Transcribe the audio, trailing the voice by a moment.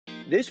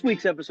This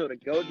week's episode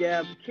of Goat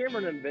Gab,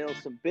 Cameron unveils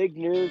some big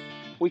news.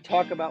 We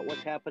talk about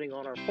what's happening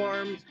on our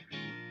farms,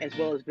 as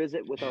well as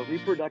visit with our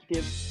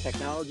reproductive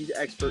technologies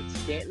expert,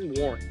 Stanton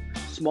Warren,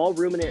 small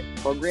ruminant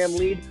program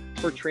lead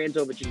for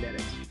Transova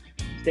Genetics.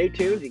 Stay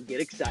tuned and get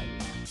excited.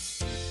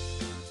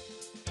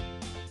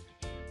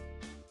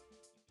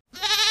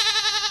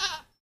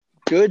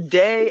 Good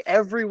day,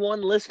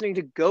 everyone listening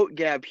to Goat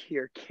Gab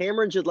here.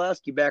 Cameron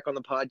Jedlowski back on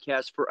the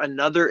podcast for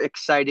another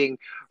exciting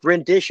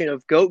rendition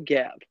of Goat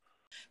Gab.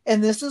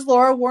 And this is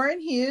Laura Warren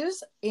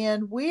Hughes,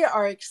 and we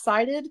are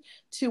excited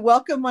to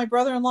welcome my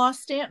brother-in-law,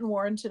 Stanton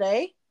Warren,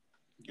 today.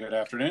 Good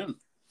afternoon.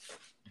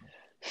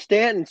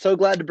 Stanton, so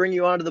glad to bring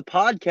you onto the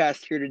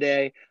podcast here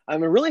today.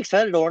 I'm really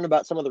excited to learn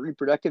about some of the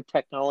reproductive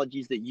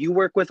technologies that you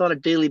work with on a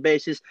daily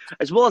basis,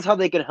 as well as how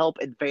they can help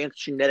advance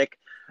genetic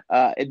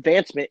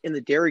advancement in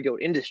the dairy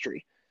goat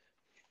industry.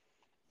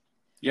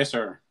 Yes,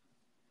 sir.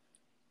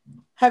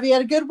 Have you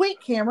had a good week,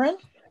 Cameron?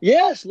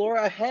 Yes,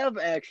 Laura, I have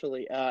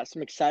actually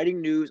some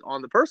exciting news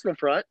on the personal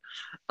front.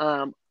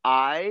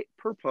 I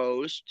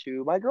proposed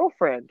to my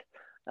girlfriend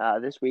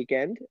this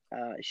weekend.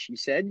 She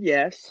said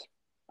yes,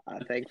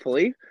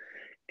 thankfully.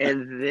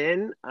 And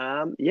then,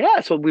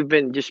 so we've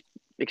been just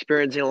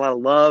experiencing a lot of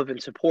love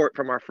and support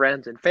from our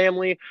friends and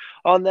family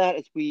on that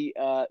as we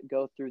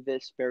go through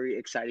this very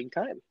exciting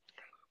time.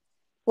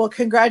 Well,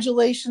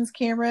 congratulations,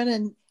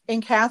 Cameron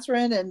and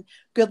Catherine, and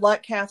good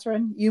luck,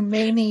 Catherine. You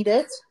may need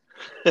it.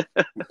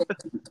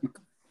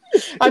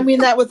 I mean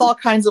that with all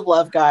kinds of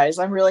love, guys.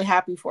 I'm really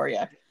happy for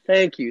you.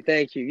 Thank you.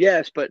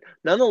 Yes, but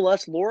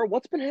nonetheless, Laura,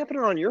 what's been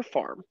happening on your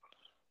farm?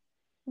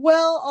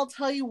 Well, I'll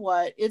tell you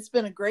what, it's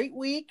been a great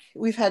week.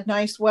 We've had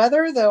nice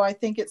weather, though I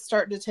think it's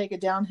starting to take a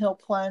downhill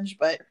plunge,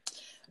 but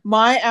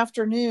my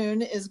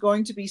afternoon is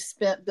going to be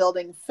spent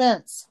building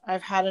fence.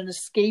 I've had an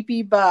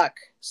escapee buck,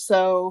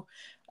 so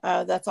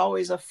that's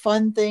always a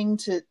fun thing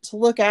to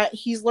look at.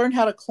 He's learned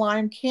how to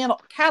climb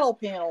cattle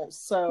panels.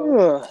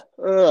 So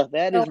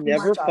that is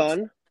never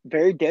fun.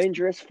 Very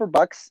dangerous for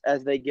bucks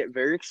as they get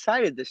very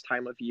excited this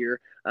time of year.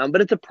 But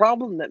it's a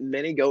problem that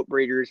many goat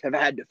breeders have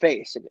had to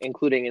face,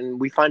 including, and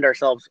we find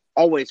ourselves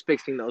always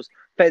fixing those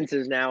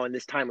fences now in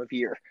this time of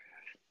year.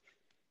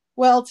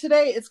 Well,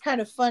 today it's kind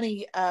of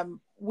funny.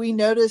 We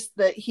noticed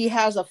that he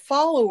has a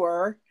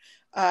follower.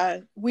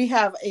 We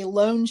have a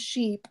lone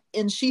sheep,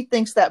 and she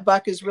thinks that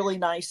buck is really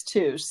nice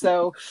too.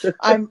 So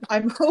I'm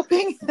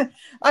hoping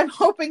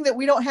that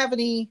we don't have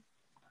any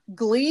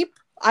gleep.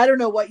 I don't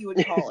know what you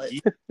would call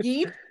it.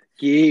 Geep.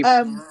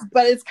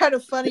 But it's kind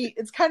of funny.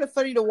 It's kind of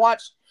funny to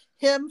watch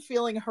him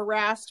feeling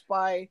harassed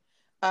by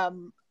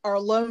our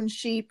lone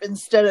sheep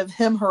instead of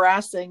him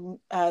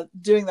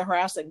doing the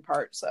harassing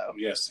part. So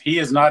yes, he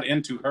is not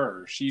into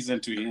her. She's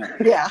into him.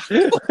 Yeah.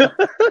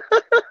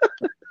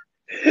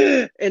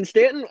 And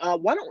Stanton,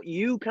 why don't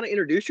you kind of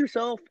introduce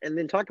yourself and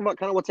then talk about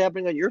kind of what's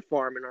happening on your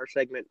farm in our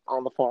segment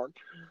On the Farm?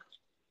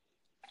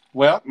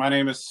 Well, my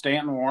name is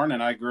Stanton Warren,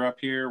 and I grew up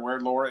here where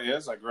Laura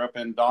is. I grew up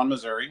in Don,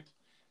 Missouri.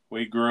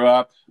 We grew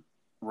up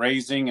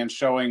raising and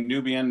showing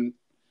Nubian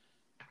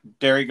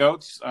dairy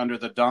goats under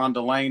the Don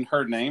Delane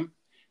herd name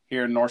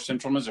here in north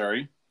central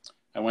Missouri.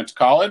 I went to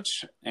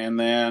college and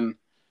then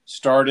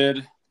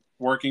started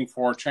working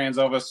for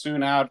Transova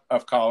soon out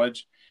of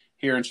college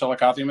here in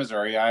Chillicothe,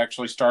 Missouri. I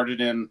actually started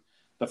in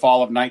the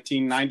fall of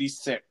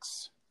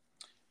 1996.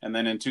 And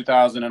then in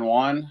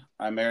 2001,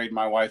 I married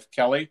my wife,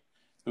 Kelly,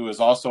 who is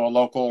also a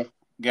local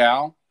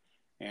gal.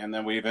 And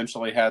then we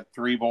eventually had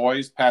 3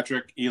 boys,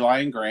 Patrick, Eli,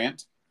 and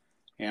Grant.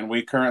 And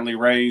we currently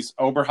raise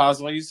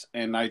Oberhasleys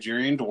and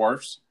Nigerian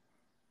dwarfs.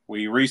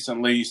 We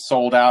recently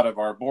sold out of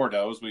our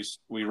Bordeaux.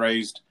 We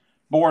raised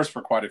boars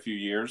for quite a few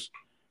years.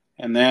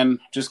 And then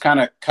just kind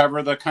of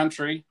cover the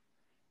country,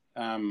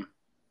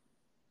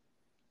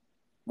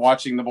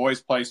 watching the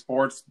boys play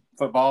sports,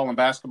 football and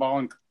basketball.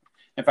 And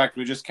in fact,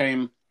 we just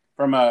came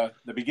from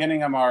the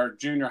beginning of our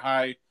junior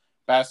high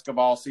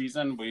basketball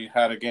season. We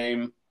had a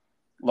game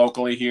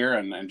locally here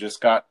and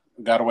just got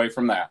away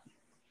from that.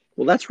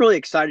 Well, that's really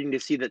exciting to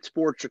see that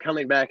sports are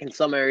coming back in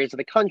some areas of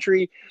the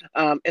country,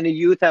 and the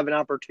youth have an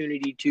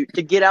opportunity to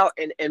get out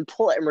and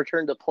play and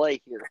return to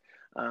play here.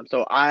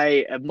 So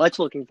I am much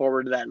looking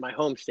forward to that in my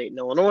home state in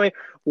Illinois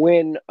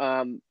when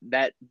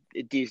that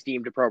is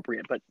deemed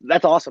appropriate. But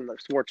that's awesome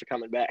that sports are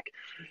coming back.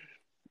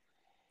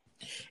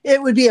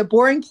 It would be a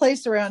boring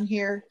place around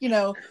here. You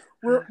know,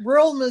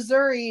 rural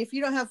Missouri, if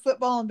you don't have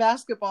football and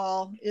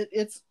basketball,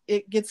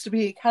 it gets to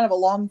be kind of a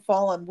long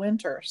fall and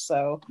winter.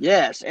 So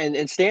yes,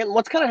 and Stanton,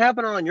 what's kind of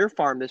happening on your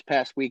farm this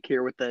past week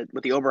here with the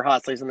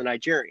Oberhasleys and the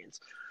Nigerians?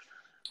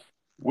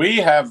 We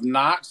have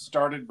not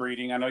started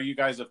breeding. I know you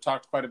guys have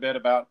talked quite a bit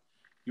about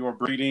your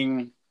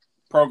breeding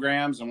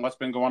programs and what's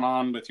been going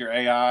on with your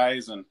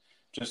AIs and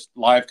just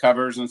live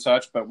covers and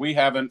such, but we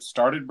haven't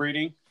started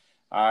breeding.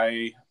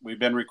 We've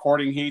been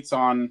recording heats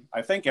on,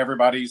 I think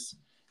everybody's.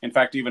 In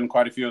fact, even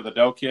quite a few of the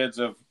doe kids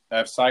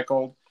have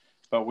cycled,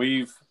 but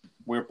we're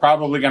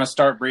probably going to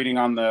start breeding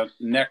on the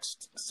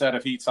next set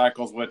of heat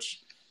cycles,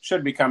 which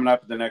should be coming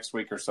up the next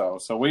week or so.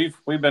 So we've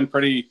been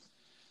pretty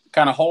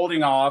kind of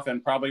holding off,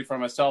 and probably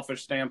from a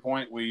selfish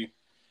standpoint, we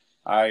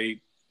I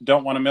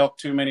don't want to milk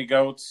too many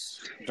goats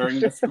during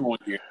the school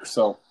year.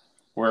 So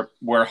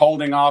we're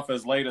holding off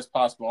as late as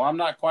possible. I'm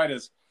not quite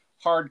as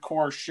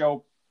hardcore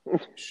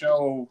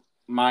show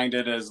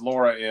minded as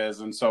Laura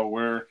is, and so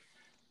we're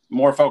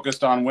more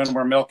focused on when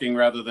we're milking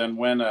rather than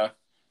when a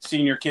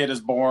senior kid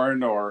is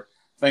born or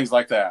things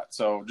like that.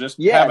 So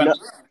just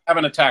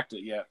haven't attacked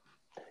it yet.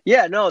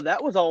 Yeah, no,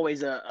 that was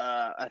always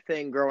a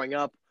thing growing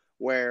up,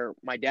 where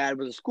my dad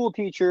was a school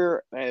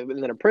teacher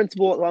and then a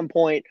principal at one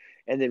point,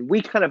 and then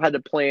we kind of had to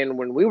plan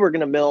when we were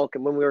going to milk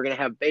and when we were going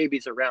to have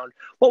babies around,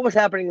 what was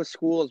happening with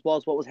school as well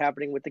as what was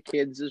happening with the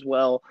kids as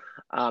well,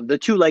 the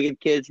two-legged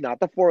kids, not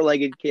the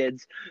four-legged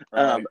kids.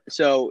 Right.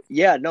 So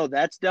yeah, no,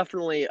 that's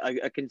definitely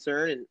a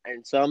concern,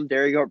 and some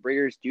dairy goat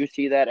breeders do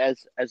see that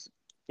as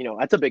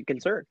that's a big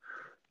concern.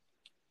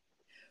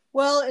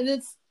 Well, and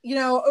it's,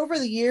 over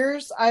the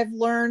years, I've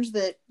learned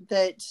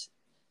that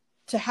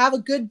to have a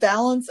good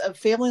balance of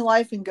family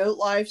life and goat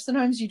life,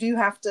 sometimes you do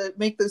have to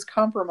make those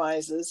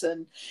compromises.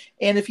 And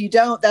if you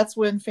don't, that's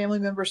when family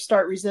members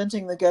start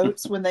resenting the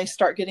goats, when they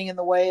start getting in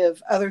the way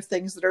of other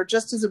things that are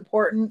just as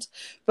important,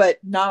 but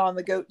not on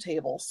the goat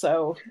table.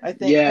 So I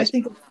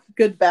think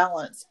good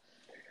balance.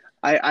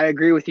 I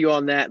agree with you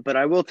on that, but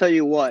I will tell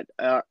you what,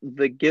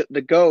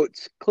 the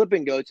goats,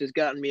 clipping goats, has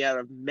gotten me out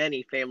of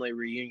many family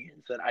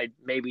reunions that I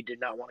maybe did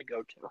not want to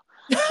go to.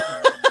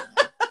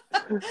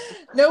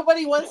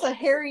 Nobody wants a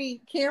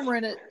hairy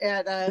Cameron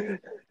at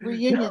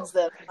reunions,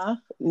 then, huh?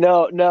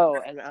 No,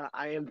 and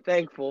I am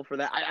thankful for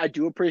that. I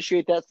do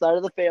appreciate that side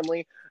of the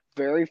family.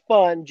 Very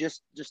fun,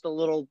 just a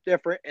little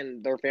different,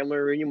 and their family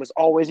reunion was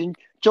always in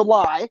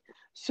July,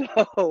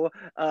 so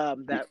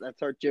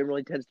that's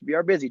generally tends to be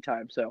our busy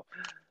time. So.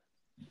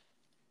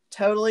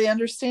 Totally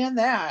understand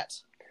that.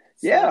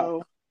 Yeah.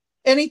 So,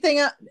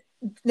 anything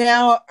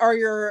now? Are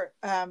your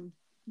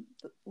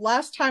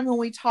last time when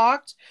we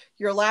talked,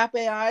 your lap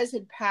AIs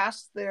had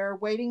passed their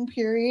waiting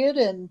period,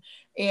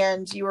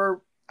 and you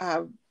were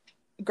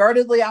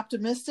guardedly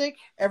optimistic.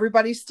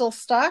 Everybody's still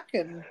stuck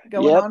and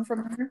going on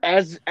from there.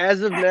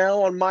 As of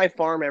now, on my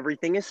farm,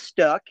 everything is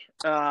stuck,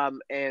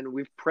 and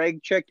we've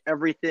preg checked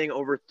everything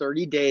over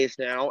 30 days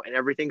now, and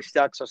everything's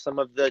stuck. So some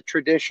of the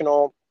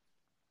traditional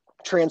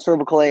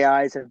transcervical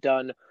AIs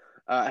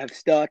have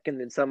stuck, and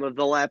then some of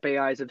the lap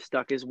AIs have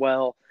stuck as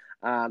well.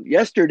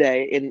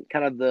 Yesterday, in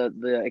kind of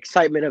the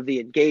excitement of the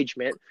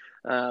engagement,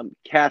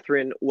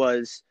 Catherine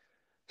was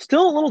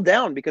still a little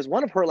down because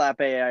one of her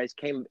lap AIs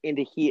came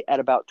into heat at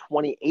about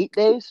 28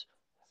 days.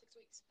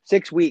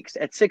 6 weeks.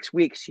 At 6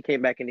 weeks, she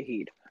came back into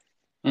heat.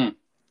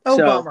 Oh,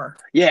 bummer.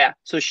 Yeah,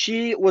 so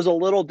she was a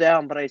little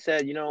down, but I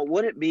said,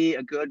 would it be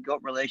a good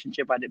goat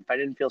relationship if I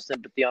didn't feel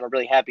sympathy on a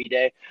really happy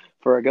day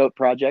for a goat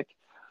project?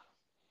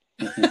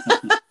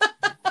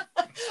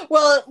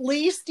 Well, at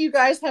least you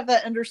guys have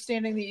that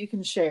understanding that you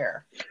can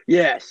share.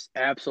 Yes,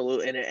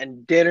 absolutely.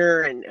 And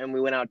dinner, and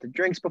we went out to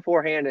drinks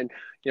beforehand, and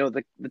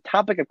the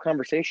topic of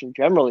conversation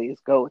generally is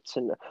goats,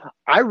 and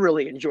I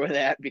really enjoy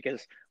that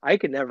because I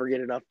could never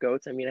get enough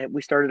goats. I mean,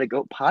 we started a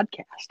goat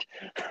podcast.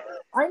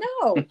 I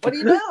know. What do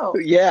you know?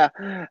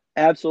 Yeah,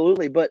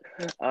 absolutely. But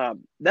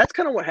that's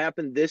kind of what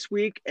happened this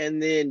week.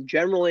 And then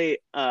generally,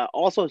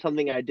 also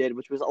something I did,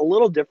 which was a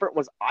little different,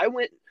 was I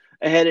went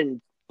ahead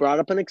and brought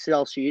up an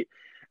Excel sheet,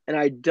 and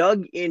I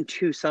dug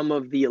into some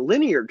of the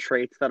linear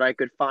traits that I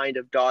could find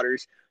of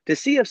daughters to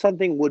see if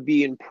something would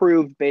be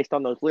improved based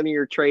on those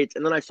linear traits.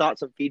 And then I sought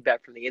some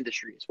feedback from the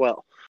industry as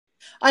well.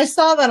 I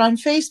saw that on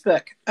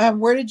Facebook.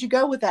 Where did you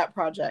go with that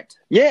project?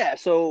 Yeah,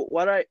 so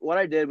what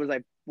I did was I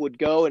would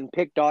go and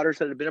pick daughters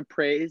that had been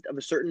appraised of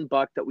a certain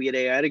buck that we had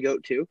AI to go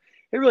to.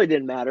 It really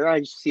didn't matter. I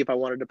just see if I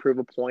wanted to prove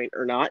a point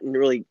or not, and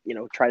really,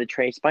 try to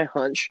trace my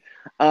hunch.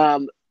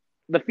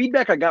 The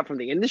feedback I got from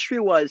the industry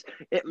was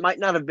it might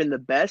not have been the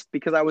best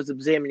because I was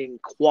examining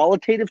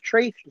qualitative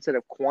traits instead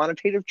of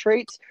quantitative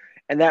traits.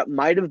 And that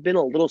might have been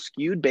a little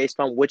skewed based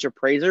on which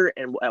appraiser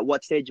and at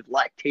what stage of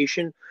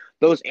lactation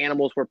those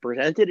animals were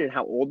presented and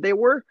how old they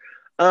were.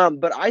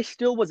 But I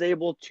still was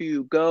able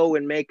to go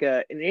and make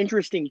an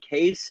interesting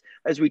case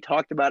as we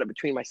talked about it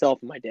between myself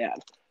and my dad.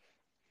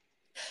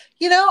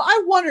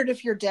 I wondered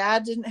if your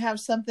dad didn't have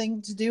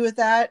something to do with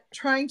that,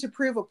 trying to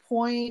prove a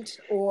point,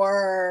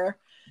 or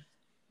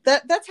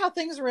that's how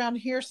things around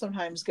here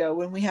sometimes go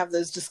when we have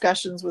those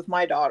discussions with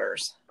my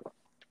daughters.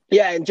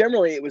 Yeah, and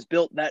generally it was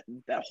built, that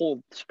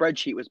whole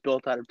spreadsheet was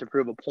built out of to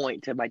prove a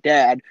point to my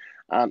dad.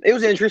 It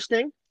was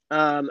interesting.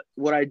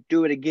 Would I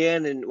do it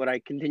again, and would I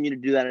continue to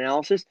do that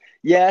analysis?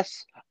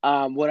 Yes.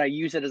 Would I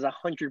use it as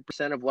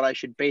 100% of what I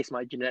should base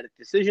my genetic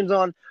decisions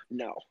on?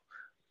 No.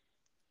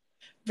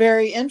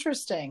 Very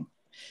interesting.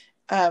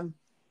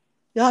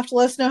 You'll have to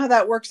let us know how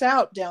that works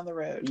out down the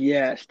road.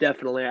 Yes,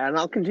 definitely. And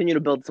I'll continue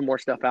to build some more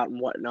stuff out and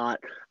whatnot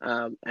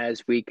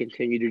as we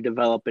continue to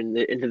develop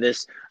into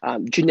this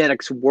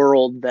genetics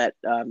world that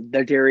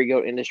the dairy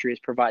goat industry is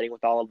providing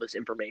with all of this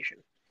information.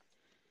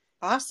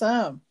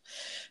 Awesome.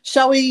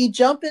 Shall we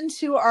jump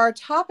into our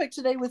topic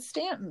today with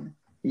Stanton?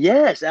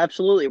 Yes,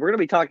 absolutely. We're going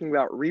to be talking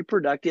about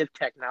reproductive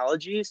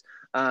technologies,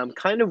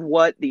 kind of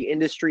what the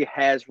industry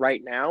has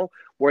right now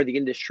where the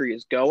industry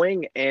is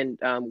going, and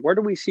where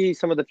do we see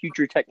some of the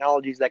future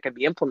technologies that can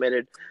be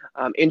implemented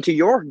into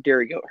your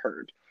dairy goat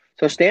herd?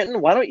 So Stanton,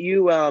 why don't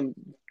you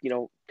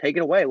take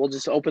it away? We'll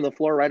just open the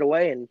floor right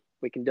away, and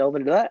we can delve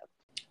into that.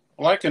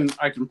 Well, I can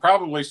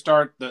probably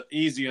start the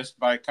easiest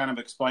by kind of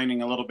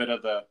explaining a little bit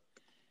of the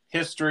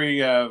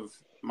history of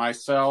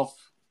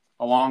myself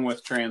along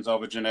with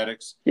Trans-Ova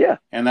Genetics. Yeah.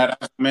 And that,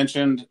 as I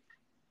mentioned,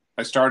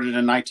 I started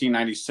in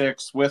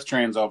 1996 with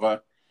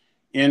Trans-Ova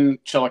in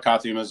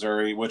Chillicothe,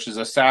 Missouri, which is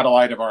a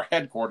satellite of our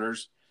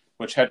headquarters,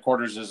 which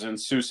headquarters is in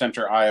Sioux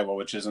Center, Iowa,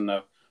 which is in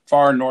the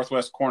far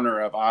northwest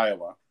corner of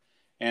Iowa.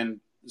 And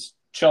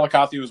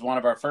Chillicothe was one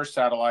of our first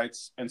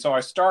satellites. And so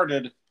I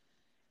started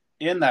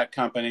in that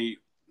company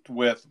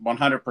with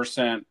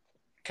 100%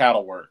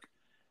 cattle work.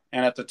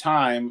 And at the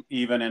time,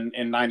 even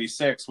in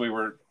 96, we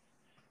were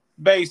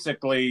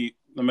basically,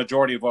 the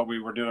majority of what we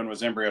were doing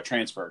was embryo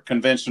transfer,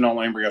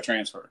 conventional embryo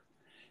transfer.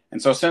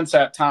 And so since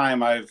that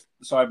time, I've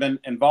been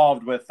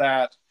involved with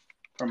that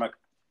from a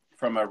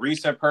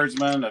recip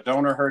herdsman, a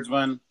donor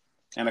herdsman,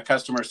 and a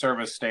customer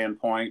service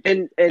standpoint.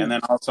 And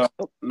then also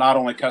not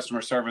only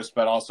customer service,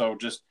 but also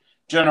just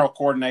general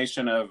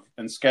coordination of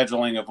and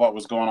scheduling of what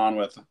was going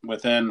on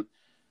within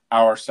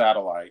our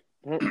satellite.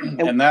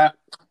 And that,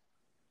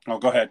 go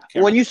ahead,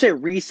 Cameron. When you say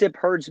recip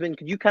herdsman,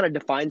 could you kind of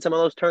define some of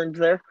those terms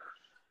there?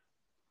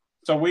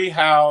 So we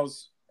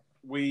house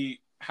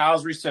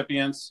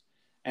recipients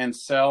and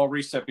sell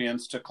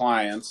recipients to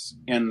clients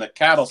in the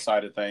cattle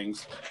side of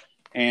things.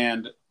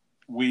 And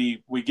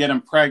we get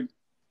them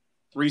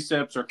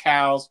recips or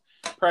cows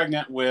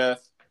pregnant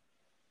with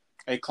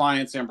a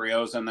client's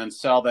embryos and then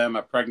sell them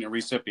a pregnant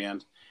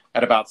recipient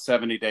at about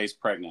 70 days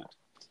pregnant.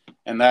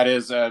 And that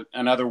is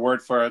another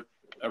word for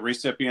a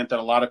recipient that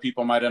a lot of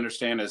people might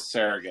understand as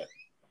surrogate.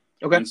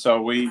 Okay. And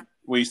so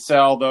we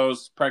sell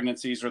those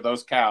pregnancies or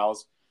those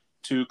cows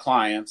to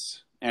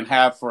clients and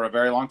have for a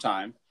very long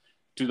time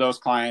to those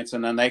clients.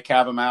 And then they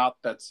calve them out.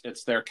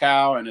 It's their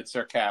cow and it's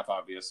their calf,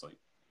 obviously.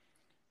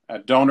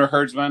 Donor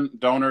herdsmen,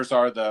 donors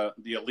are the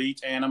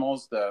elite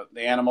animals, the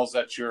animals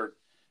that you're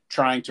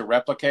trying to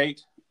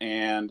replicate.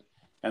 And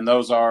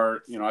those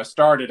are, I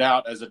started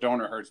out as a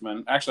donor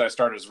herdsman. Actually, I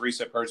started as a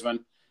recip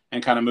herdsman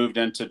and kind of moved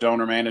into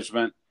donor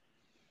management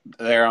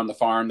there on the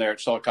farm there at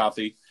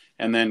Chillicothe,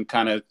 and then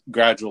kind of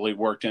gradually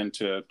worked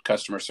into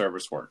customer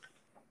service work.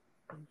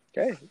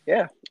 Okay.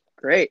 Yeah.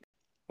 Great.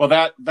 Well,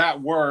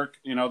 that work,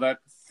 that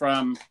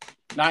from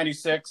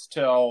 96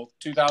 till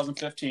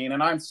 2015,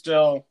 and I'm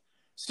still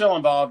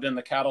involved in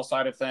the cattle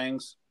side of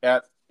things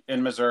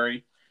in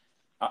Missouri.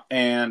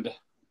 And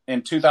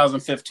in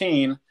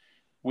 2015,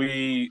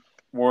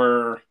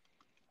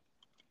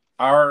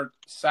 our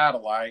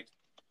satellite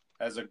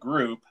as a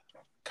group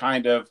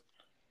kind of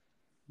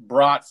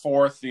brought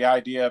forth the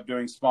idea of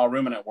doing small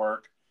ruminant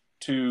work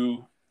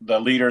to the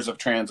leaders of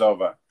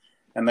Trans-Ova.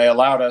 And they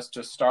allowed us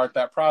to start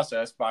that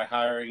process by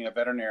hiring a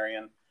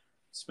veterinarian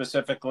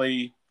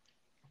specifically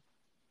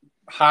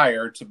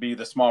hired to be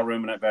the small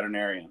ruminant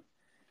veterinarian.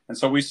 And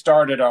so he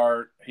started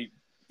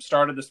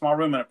the small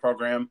ruminant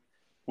program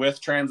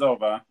with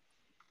Trans-Ova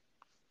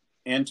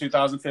in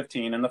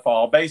 2015 in the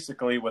fall,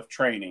 basically with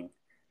training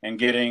and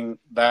getting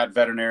that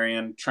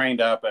veterinarian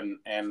trained up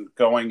and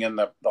going in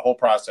the whole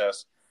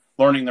process,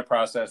 learning the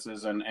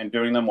processes and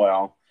doing them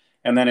well.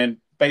 And then in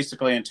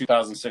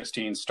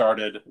 2016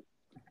 started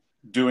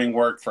doing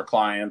work for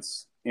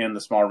clients in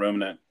the small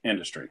ruminant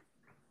industry.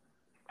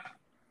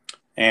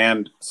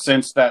 And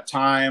since that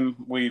time,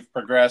 we've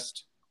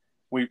progressed.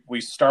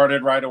 We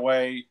started right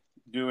away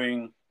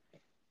doing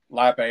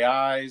lap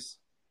AIs,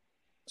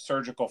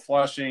 surgical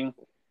flushing,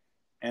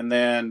 and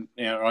then,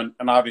 and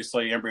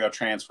obviously embryo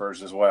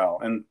transfers as well.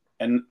 And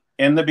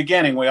in the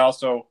beginning, we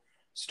also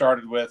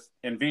started with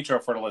in vitro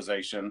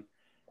fertilization,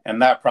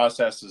 and that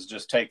process has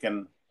just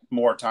taken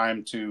more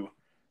time to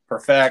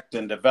perfect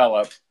and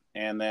develop.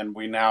 And then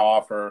we now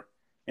offer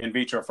in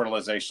vitro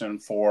fertilization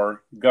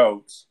for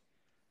goats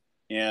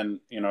in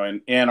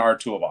our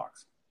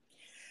toolbox.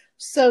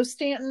 So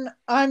Stanton,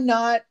 I'm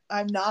not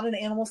an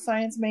animal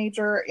science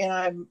major,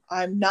 and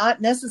I'm not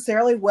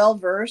necessarily well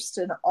versed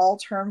in all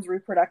terms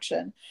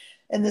reproduction.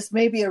 And this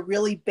may be a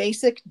really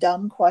basic,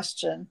 dumb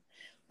question,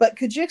 but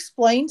could you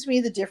explain to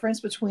me the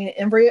difference between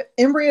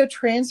embryo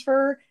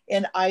transfer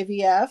and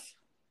IVF?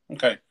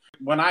 Okay.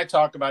 When I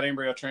talk about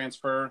embryo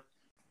transfer,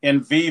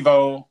 in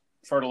vivo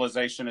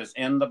fertilization is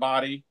in the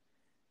body,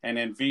 and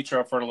in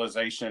vitro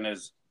fertilization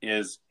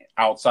is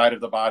outside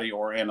of the body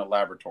or in a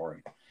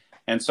laboratory.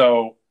 And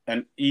so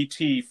an ET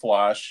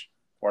flush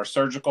or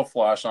surgical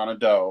flush on a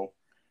doe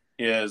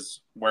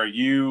is where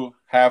you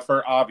have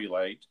her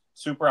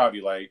super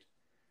ovulate,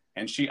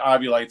 and she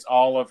ovulates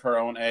all of her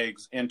own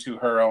eggs into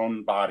her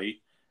own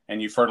body,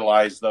 and you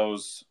fertilize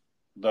those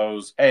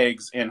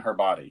eggs in her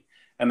body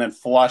and then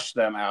flush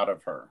them out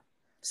of her.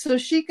 So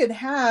she could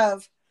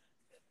have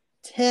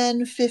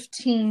 10,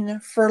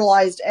 15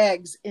 fertilized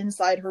eggs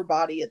inside her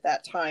body at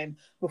that time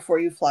before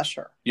you flush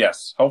her.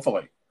 Yes,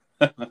 hopefully.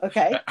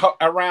 Okay.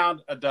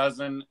 Around a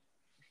dozen,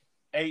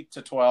 8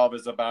 to 12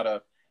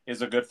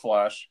 is a good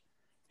flush.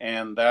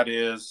 and that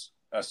is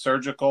a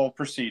surgical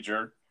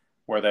procedure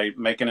where they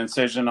make an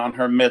incision on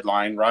her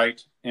midline,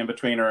 right in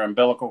between her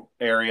umbilical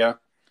area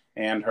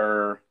and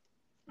her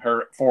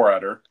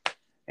foreudder,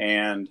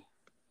 and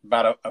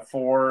about a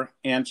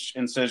 4-inch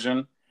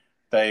incision.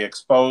 They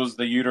expose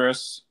the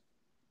uterus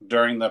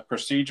during the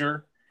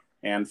procedure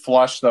and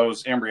flush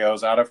those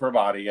embryos out of her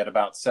body at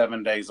about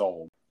 7 days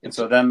old. And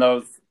so then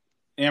those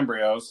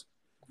embryos,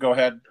 go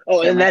ahead.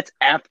 Oh, Cameron.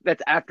 and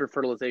that's after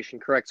fertilization,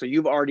 correct? So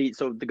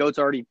the goat's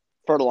already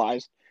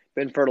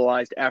been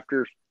fertilized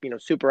after,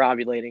 super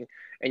ovulating,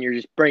 and you're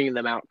just bringing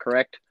them out,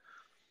 correct?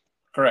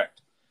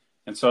 Correct.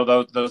 And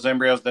so those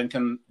embryos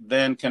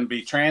then can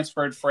be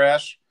transferred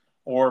fresh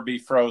or be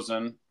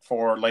frozen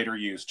for later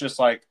use, just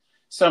like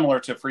similar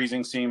to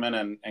freezing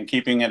semen and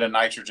keeping it in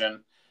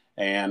nitrogen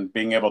and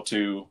being able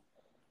to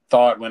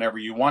thaw it whenever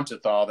you want to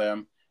thaw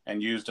them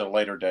and used at a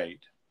later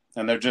date.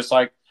 And they're just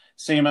like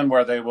semen,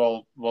 where they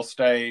will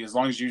stay as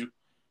long as you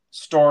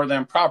store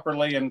them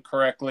properly and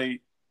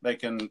correctly. They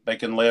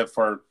can live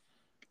for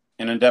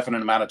an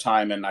indefinite amount of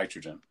time in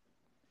nitrogen.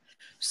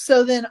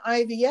 So then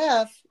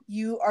IVF,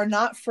 you are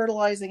not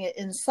fertilizing it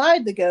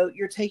inside the goat.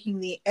 You're taking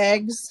the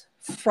eggs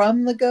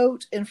from the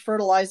goat and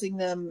fertilizing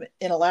them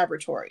in a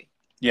laboratory.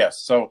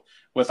 Yes. So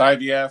with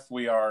IVF,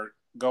 we are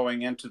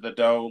going into the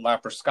doe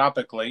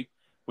laparoscopically.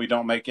 We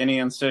don't make any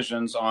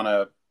incisions on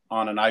an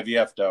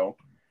IVF doe,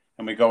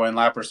 and we go in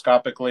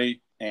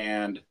laparoscopically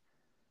and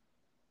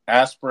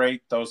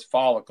aspirate those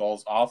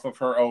follicles off of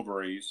her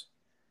ovaries,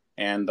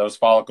 and those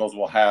follicles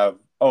will have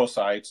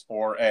oocytes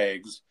or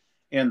eggs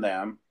in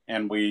them,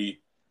 and we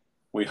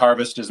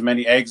harvest as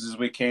many eggs as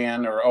we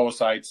can or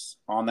oocytes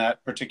on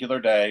that particular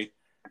day,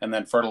 and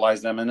then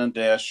fertilize them in a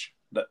dish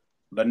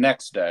the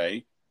next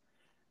day.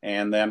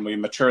 And then we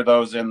mature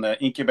those in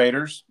the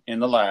incubators in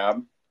the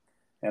lab.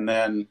 And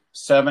then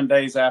 7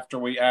 days after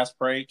we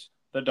aspirate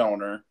the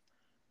donor,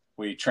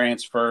 we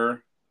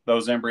transfer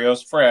those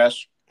embryos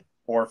fresh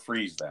or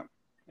freeze them.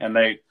 And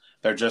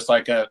they're just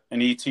like an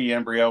ET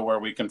embryo, where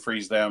we can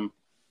freeze them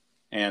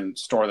and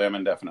store them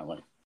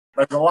indefinitely.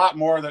 There's a lot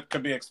more that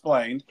could be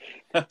explained.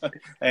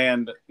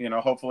 And,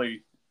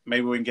 hopefully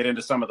maybe we can get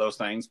into some of those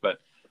things, but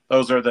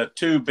those are the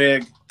two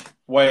big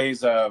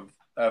ways of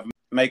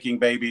making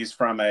babies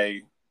from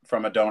a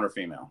donor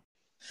female.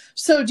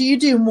 So do you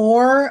do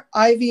more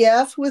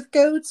IVF with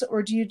goats,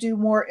 or do you do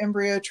more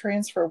embryo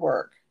transfer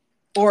work,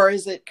 or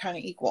is it kind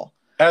of equal?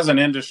 As an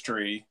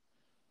industry,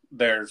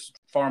 there's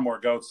far more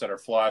goats that are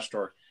flushed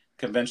or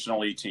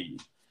conventional ET.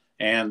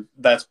 And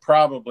that's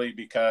probably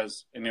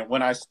because,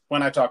 when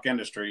I talk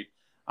industry,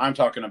 I'm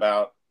talking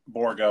about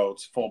Boer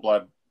goats, full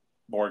blood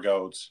Boer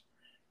goats,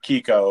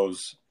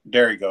 Kikos,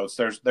 dairy goats.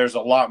 There's a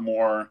lot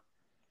more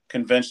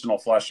conventional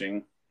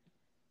flushing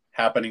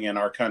happening in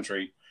our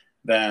country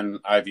than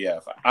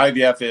IVF.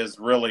 IVF is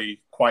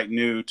really quite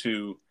new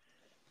to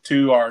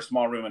our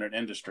small ruminant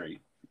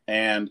industry,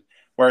 and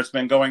where it's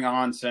been going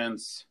on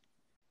since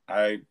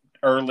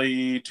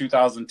early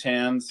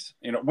 2010s.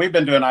 We've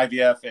been doing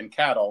IVF in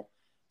cattle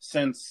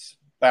since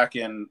back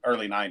in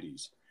early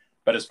 90s.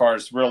 But as far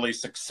as really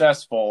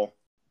successful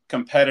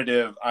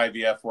competitive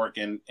IVF work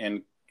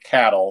in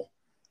cattle,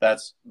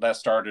 that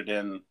started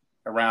in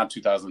around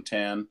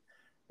 2010,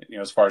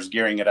 as far as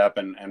gearing it up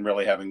and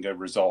really having good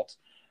results.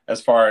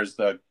 As far as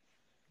the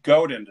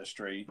goat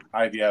industry,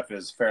 IVF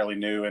is fairly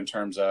new in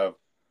terms of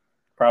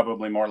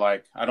probably more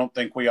like, I don't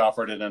think we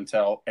offered it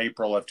until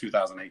April of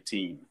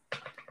 2018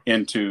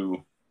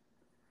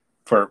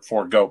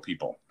 for goat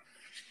people.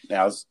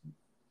 Now,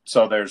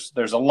 so there's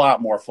a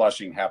lot more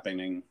flushing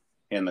happening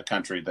in the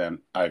country than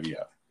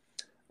IVF,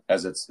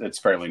 as it's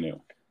fairly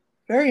new.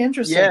 Very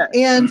interesting. Yeah.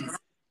 And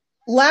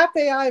lap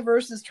AI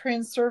versus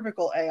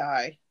transcervical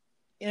AI.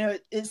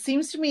 It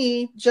seems to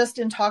me, just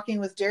in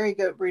talking with dairy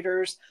goat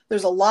breeders,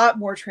 there's a lot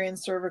more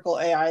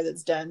transcervical AI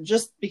that's done,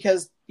 just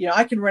because,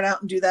 I can run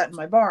out and do that in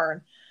my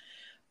barn.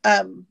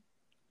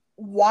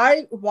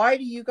 Why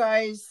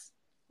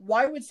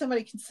would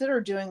somebody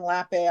consider doing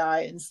lap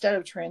AI instead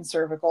of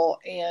transcervical,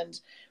 and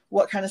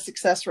what kind of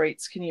success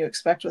rates can you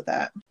expect with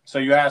that? So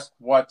you asked,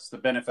 what's the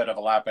benefit of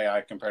a lap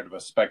AI compared to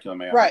a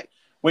speculum AI? Right.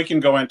 We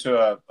can go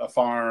into a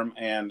farm,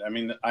 and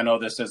I know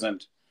this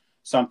isn't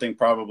something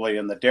probably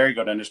in the dairy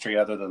goat industry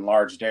other than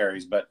large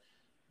dairies, but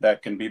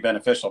that can be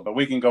beneficial. But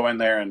we can go in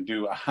there and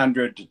do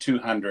 100 to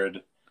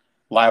 200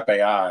 lap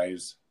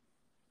AIs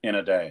in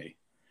a day.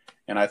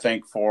 And I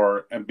think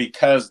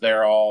because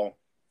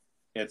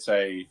it's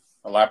a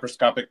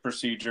laparoscopic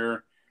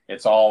procedure,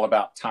 it's all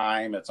about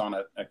time. It's on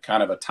a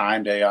kind of a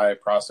timed AI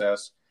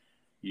process.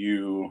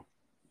 You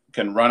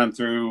can run them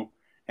through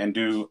and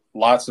do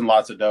lots and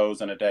lots of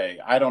does in a day.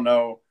 I don't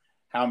know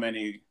how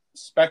many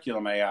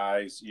speculum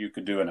AIs you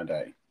could do in a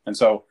day. And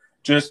so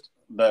just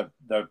the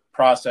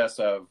process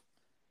of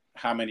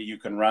how many you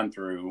can run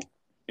through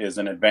is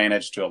an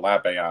advantage to a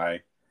lap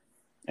AI.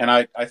 And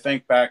I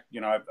think back,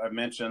 I've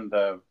mentioned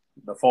the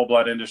full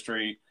blood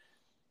industry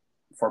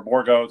for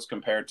Boer goats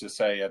compared to,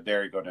 say, a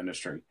dairy goat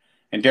industry.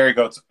 And dairy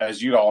goats,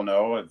 as you all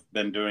know, have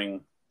been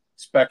doing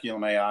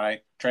speculum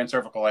AI,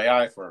 transcervical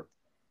AI for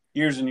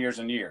years and years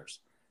and years.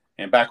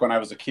 And back when I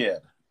was a kid.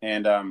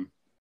 And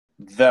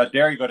the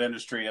dairy goat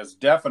industry has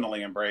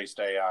definitely embraced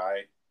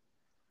AI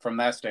from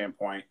that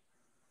standpoint.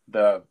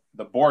 The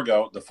boar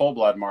goat, the full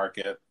blood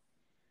market,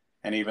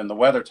 and even the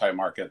weather type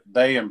market,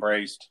 they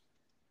embraced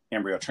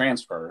embryo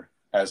transfer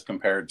as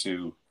compared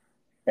to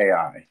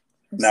AI.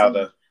 Now,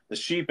 the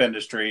sheep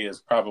industry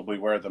is probably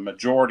where the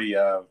majority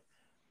of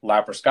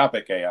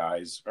laparoscopic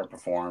AIs are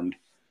performed.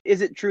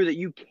 Is it true that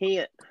you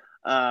can't,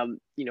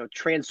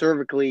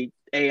 transcervically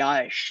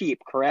AI a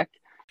sheep, correct?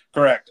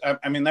 Correct.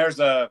 I mean, there's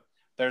a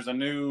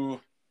new,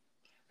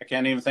 I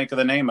can't even think of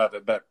the name of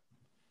it, but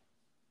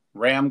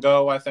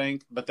Ramgo, I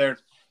think. But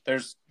there's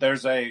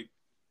a,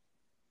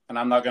 and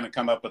I'm not going to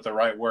come up with the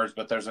right words,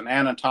 but there's an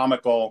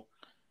anatomical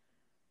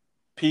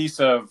piece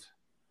of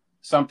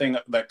something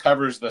that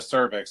covers the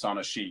cervix on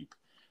a sheep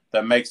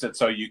that makes it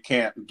so you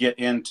can't get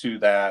into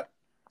the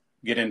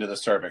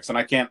cervix. And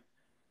I can't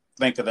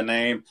think of the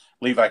name.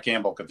 Levi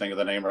Campbell could think of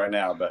the name right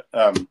now, but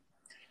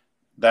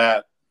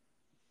that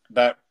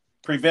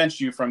prevents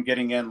you from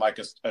getting in like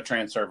a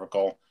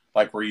transcervical,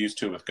 like we're used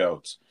to with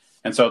goats.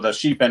 And so the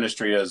sheep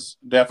industry has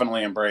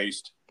definitely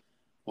embraced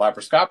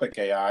laparoscopic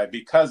AI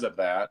because of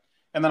that.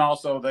 And then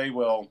also they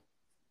will,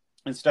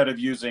 instead of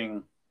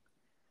using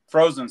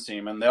frozen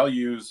semen,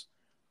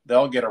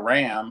 they'll get a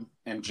ram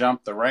and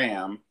jump the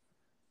ram,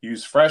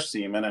 use fresh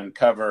semen and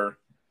cover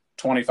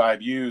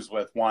 25 ewes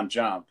with one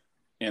jump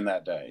in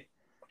that day.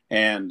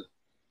 And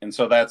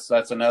so that's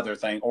another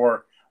thing.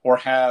 Or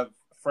have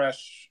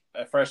fresh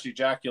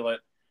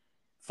ejaculate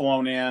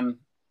flown in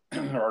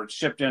or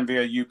shipped in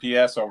via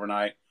UPS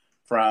overnight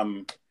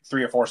from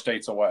 3 or 4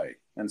 states away.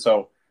 And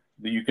so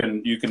you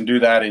can do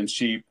that in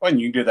sheep,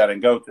 and you can do that in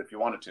goats if you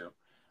wanted to.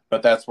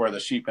 But that's where the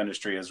sheep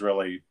industry has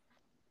really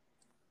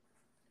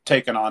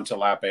taken on to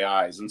lap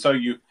AIs. And so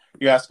you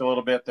ask a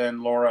little bit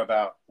then, Laura,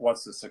 about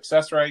what's the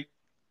success rate.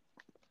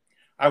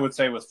 I would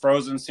say with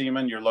frozen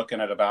semen, you're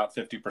looking at about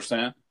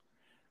 50%.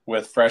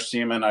 With fresh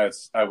semen,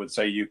 I would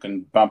say you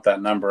can bump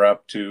that number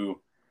up to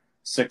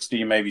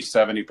 60, maybe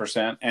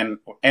 70%.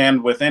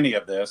 And with any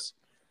of this,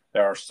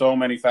 there are so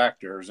many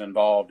factors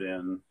involved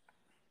in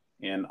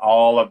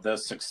all of the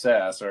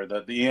success or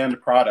the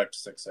end product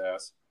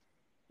success.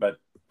 But,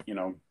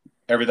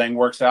 everything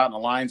works out and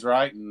aligns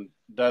right and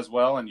does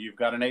well, and you've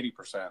got an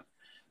 80%.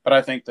 But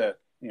I think that,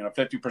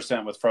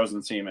 50% with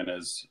frozen semen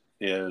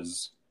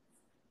is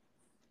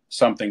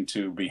something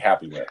to be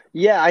happy with.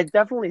 Yeah, I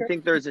definitely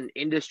think there's an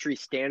industry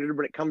standard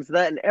when it comes to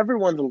that, and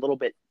everyone's a little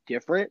bit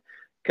different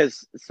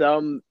because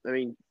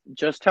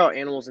just how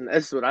animals, and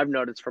this is what I've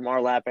noticed from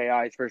our lap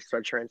AIs versus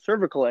our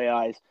transcervical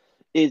AIs,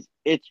 is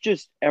it's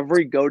just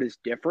every goat is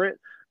different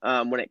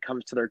when it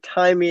comes to their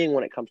timing,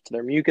 when it comes to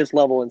their mucus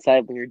level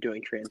inside when you're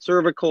doing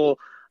transcervical,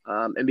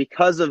 and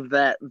because of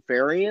that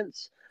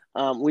variance,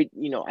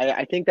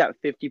 I think that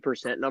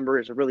 50% number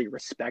is really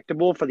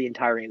respectable for the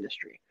entire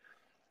industry.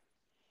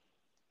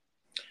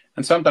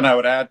 And something I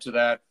would add to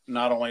that,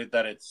 not only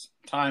that it's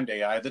timed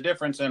AI, the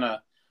difference in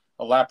a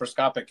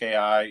laparoscopic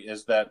AI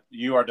is that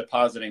you are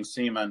depositing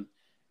semen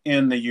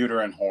in the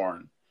uterine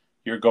horn.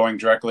 You're going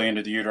directly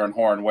into the uterine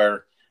horn,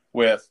 where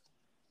with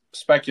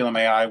speculum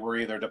AI, we're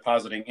either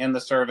depositing in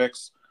the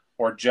cervix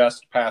or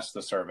just past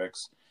the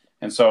cervix.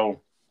 And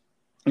so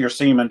your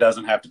semen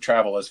doesn't have to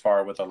travel as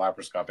far with a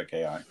laparoscopic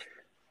AI.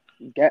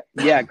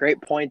 Yeah, great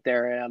point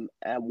there.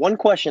 One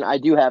question I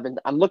do have,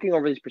 and I'm looking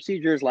over these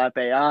procedures, lap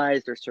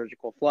AIs, there's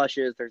surgical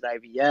flushes, there's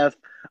IVF.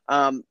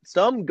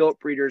 Some goat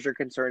breeders are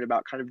concerned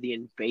about kind of the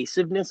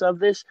invasiveness of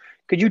this.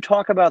 Could you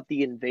talk about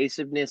the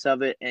invasiveness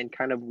of it and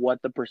kind of what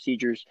the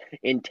procedures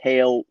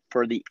entail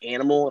for the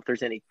animal, if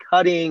there's any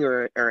cutting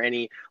or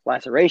any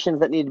lacerations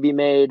that need to be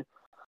made?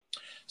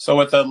 So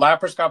with the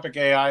laparoscopic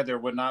AI, there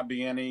would not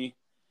be any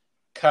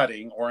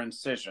cutting or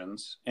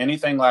incisions.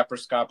 Anything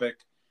laparoscopic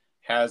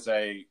has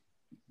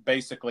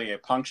basically a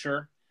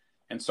puncture.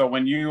 And so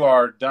when you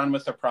are done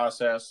with the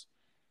process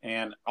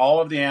and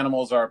all of the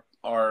animals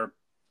are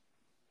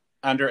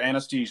under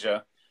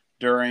anesthesia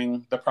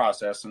during the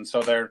process, and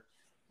so they're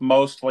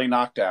mostly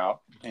knocked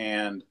out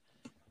and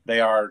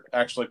they are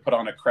actually put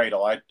on a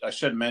cradle. I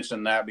should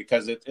mention that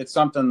because it's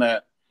something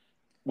that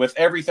with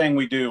everything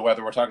we do,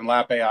 whether we're talking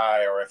lap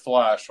AI or a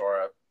flush or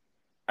a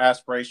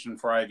aspiration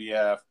for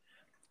IVF,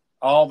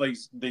 all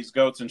these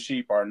goats and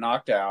sheep are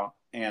knocked out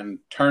and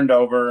turned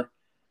over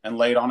and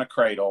laid on a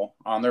cradle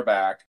on their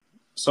back.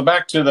 So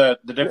back to the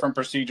different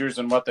procedures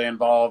and what they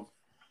involve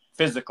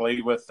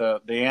physically with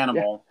the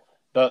animal.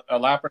 Yeah. A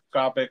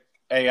laparoscopic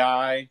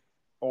AI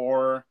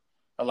or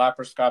a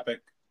laparoscopic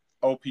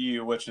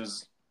OPU, which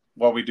is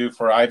what we do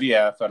for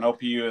IVF. An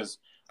OPU is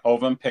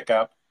ovum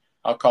pickup.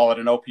 I'll call it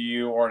an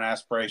OPU or an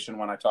aspiration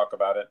when I talk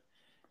about it.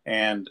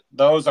 And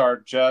those are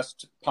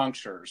just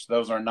punctures.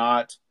 Those are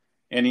not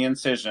any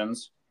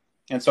incisions.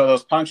 And so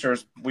those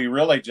punctures, we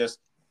really just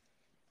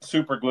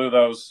super glue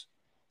those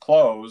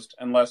closed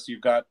unless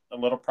you've got a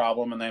little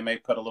problem and they may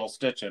put a little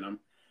stitch in them.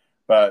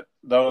 But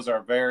those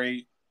are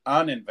very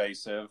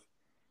uninvasive,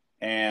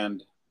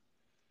 and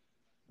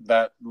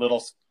that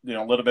little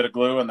bit of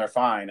glue and they're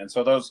fine. And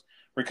so those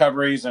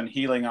recoveries and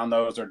healing on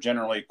those are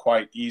generally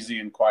quite easy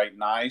and quite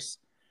nice.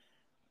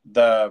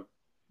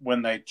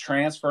 When they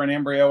transfer an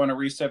embryo in a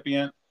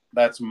recipient,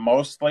 that's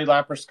mostly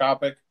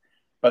laparoscopic,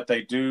 but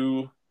they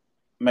do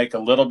make a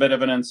little bit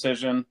of an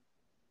incision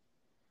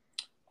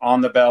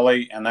on the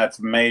belly, and that's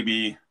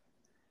maybe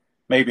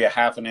a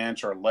half an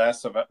inch or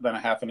less than a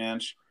half an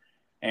inch,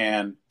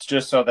 and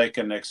just so they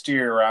can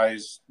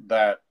exteriorize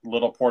that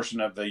little portion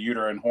of the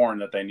uterine horn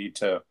that they need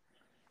to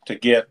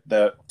get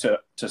to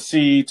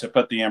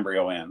put the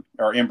embryo in,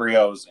 or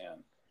embryos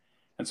in.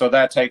 And so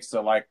that takes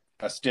like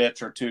a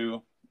stitch or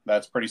two.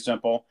 That's pretty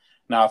simple.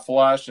 Now,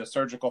 a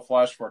surgical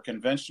flush for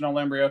conventional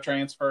embryo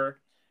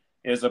transfer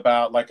is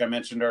about, like I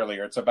mentioned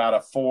earlier, it's about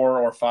a 4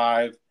 or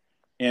 5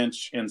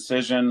 inch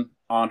incision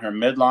on her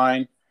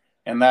midline.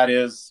 And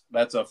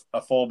that's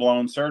a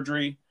full-blown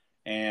surgery,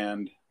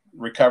 and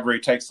recovery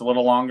takes a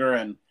little longer.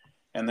 And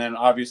then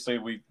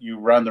obviously you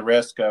run the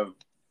risk of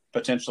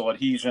potential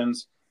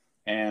adhesions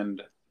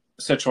and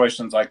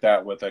situations like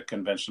that with a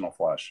conventional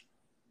flush.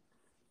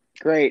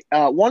 Great.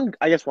 One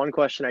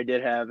question I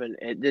did have, and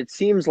it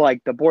seems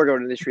like the board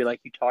goat industry,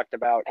 like you talked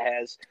about,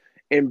 has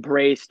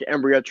embraced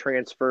embryo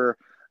transfer.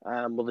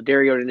 The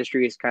dairy goat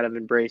industry has kind of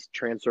embraced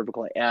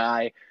transcervical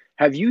AI.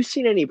 Have you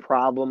seen any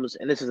problems?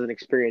 And this is an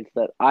experience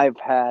that I've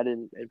had,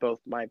 and both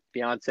my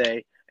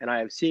fiance and I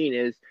have seen,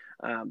 is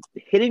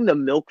hitting the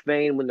milk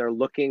vein when they're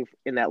looking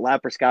in that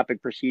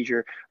laparoscopic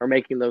procedure or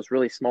making those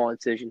really small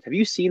incisions. Have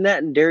you seen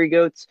that in dairy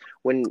goats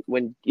when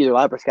either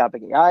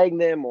laparoscopic AIing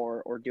them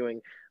or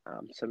doing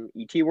some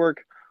ET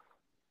work?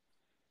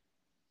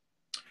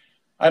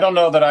 I don't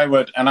know that I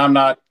would, and I'm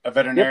not a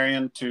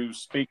veterinarian to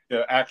speak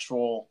to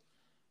actual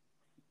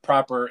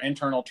proper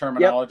internal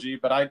terminology,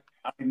 but I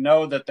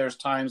know that there's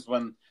times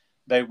when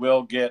they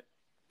will hit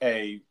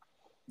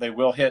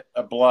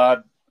a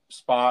blood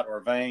spot or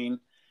vein.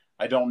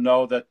 I don't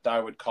know that I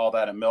would call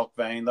that a milk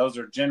vein. Those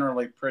are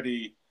generally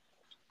pretty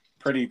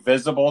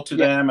visible to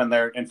them, and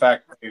they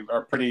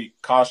are pretty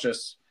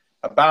cautious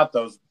about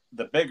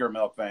the bigger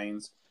milk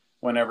veins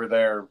whenever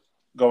they're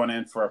going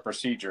in for a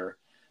procedure.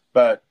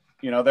 But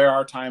there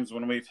are times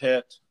when we've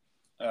hit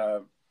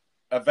a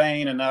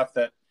vein enough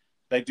that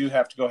they do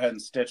have to go ahead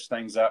and stitch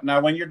things up.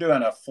 Now, when you're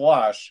doing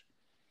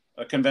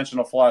a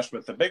conventional flush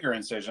with the bigger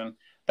incision,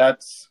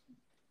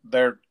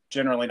 they're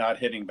generally not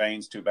hitting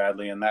veins too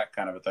badly and that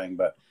kind of a thing.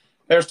 But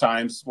there's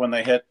times when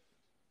they hit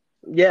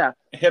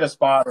a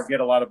spot or get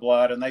a lot of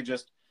blood, and they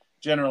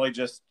generally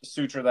just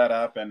suture that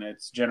up, and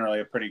it's generally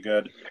a pretty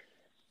good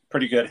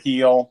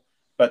heal.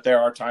 But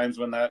there are times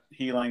when that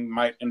healing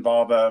might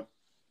involve a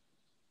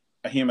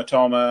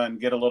hematoma and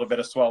get a little bit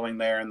of swelling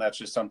there, and that's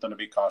just something to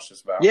be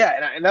cautious about.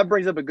 Yeah, and that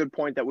brings up a good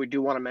point that we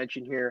do want to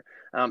mention here.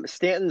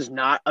 Stanton's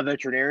not a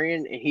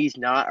veterinarian, and he's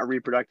not a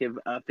reproductive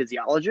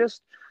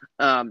physiologist.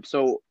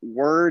 So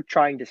we're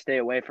trying to stay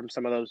away from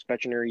some of those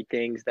veterinary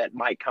things that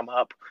might come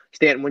up.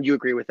 Stanton, would you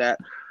agree with that?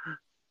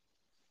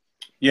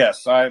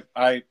 Yes, I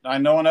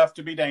know enough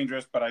to be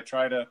dangerous, but I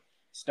try to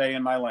stay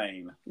in my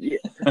lane. Yeah.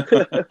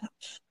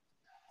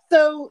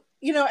 So,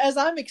 as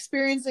I'm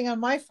experiencing on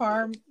my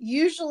farm,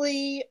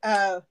 usually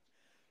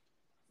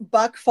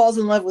buck falls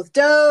in love with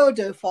doe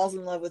falls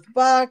in love with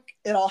buck.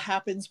 It all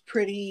happens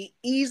pretty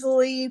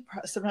easily,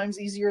 sometimes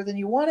easier than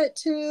you want it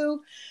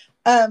to.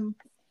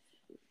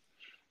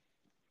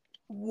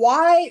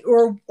 Why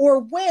or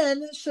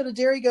when should a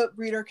dairy goat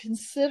breeder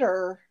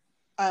consider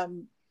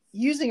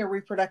using a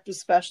reproductive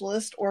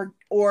specialist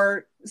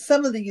or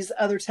some of these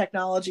other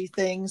technology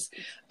things?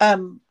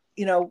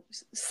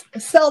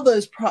 Sell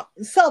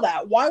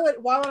that. Why would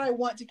I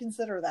want to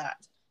consider that?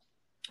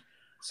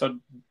 So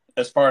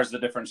as far as the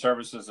different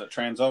services that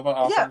Transova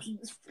offers? Yeah,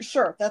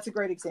 sure. That's a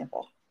great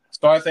example.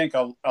 So I think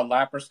a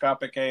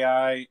laparoscopic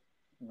AI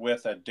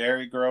with a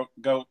dairy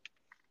goat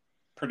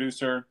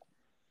producer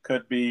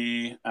could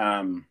be,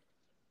 I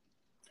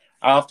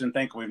often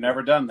think, we've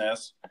never done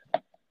this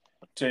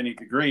to any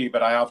degree,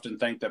 but I often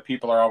think that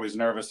people are always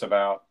nervous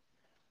about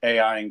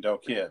AIing doe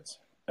kids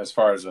as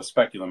far as a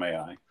speculum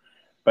AI.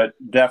 But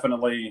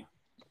definitely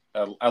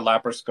a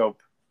laparoscopic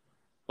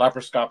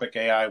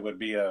AI would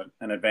be an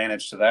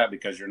advantage to that,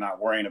 because you're not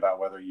worrying about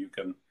whether you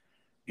can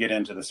get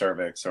into the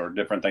cervix or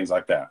different things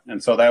like that.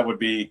 And so that would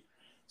be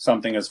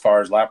something as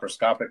far as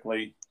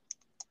laparoscopically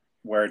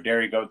where the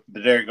dairy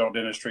goat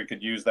industry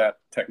could use that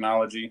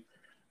technology.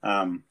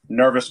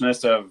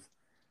 Nervousness of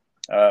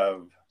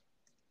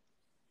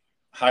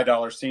high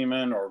dollar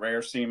semen or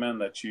rare semen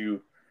that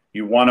you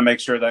want to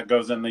make sure that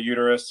goes in the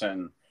uterus,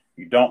 and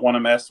you don't want to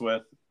mess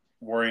with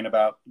worrying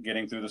about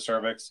getting through the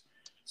cervix.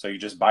 So you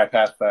just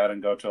bypass that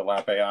and go to a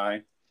lap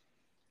AI.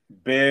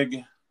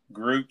 Big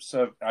groups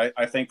of,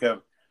 I think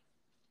of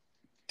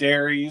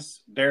dairy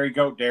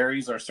goat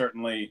dairies are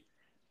certainly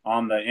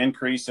on the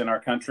increase in our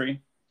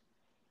country.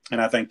 And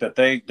I think that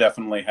they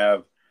definitely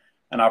have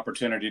an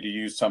opportunity to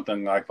use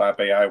something like lap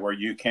AI, where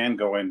you can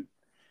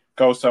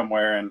go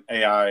somewhere and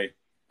AI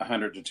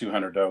 100 to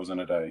 200 does in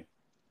a day.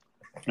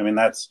 I mean,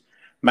 that's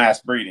mass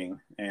breeding,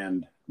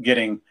 and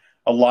getting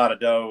a lot of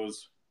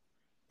does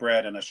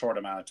bred in a short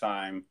amount of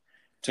time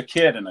to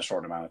kid in a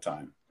short amount of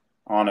time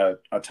on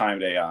a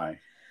timed AI.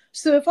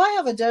 So if I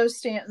have a doe,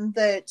 Stanton,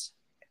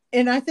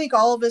 and I think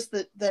all of us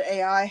that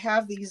AI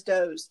have these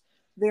does,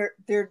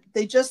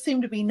 they just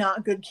seem to be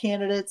not good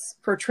candidates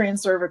for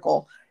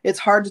transcervical. It's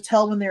hard to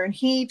tell when they're in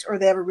heat, or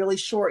they have a really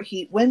short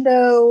heat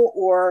window,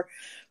 or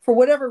for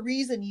whatever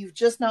reason, you've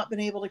just not been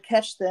able to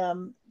catch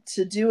them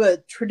to do a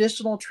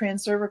traditional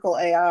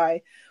transcervical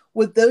AI.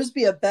 Would those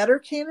be a better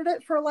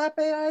candidate for a lap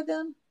AI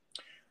then?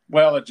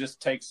 Well, it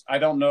just takes, I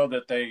don't know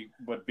that they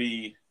would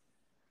be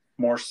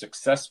more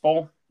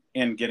successful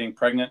in getting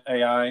pregnant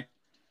AI,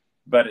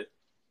 but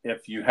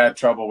if you had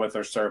trouble with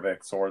their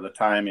cervix or the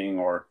timing,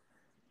 or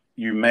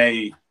you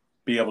may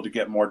be able to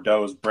get more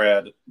does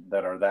bred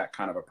that are that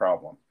kind of a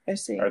problem. I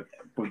see. Or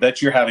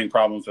that you're having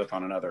problems with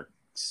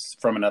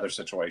from another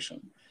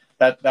situation.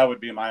 That would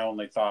be my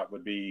only thought,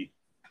 would be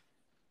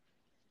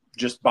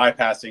just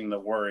bypassing the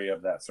worry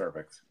of that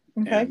cervix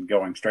and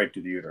going straight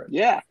to the uterus.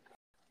 Yeah.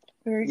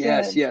 Very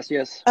yes, good.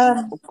 Yes.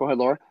 Go ahead,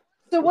 Laura.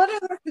 So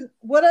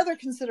what other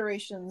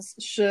considerations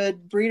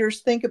should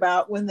breeders think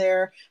about when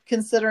they're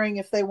considering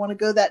if they want to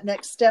go that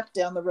next step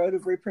down the road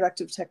of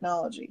reproductive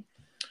technology?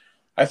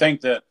 I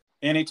think that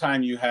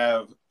anytime you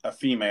have a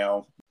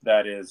female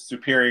that is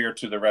superior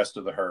to the rest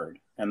of the herd,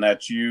 and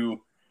that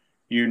you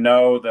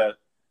know that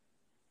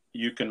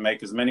you can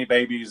make as many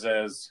babies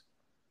as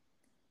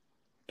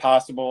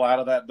possible out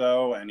of that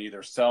doe and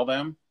either sell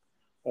them,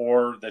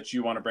 or that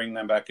you want to bring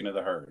them back into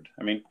the herd.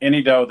 I mean,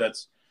 any doe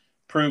that's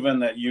proven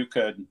that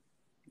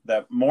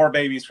that more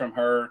babies from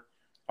her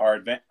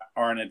are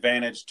an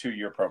advantage to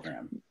your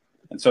program.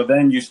 And so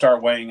then you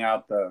start weighing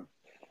out the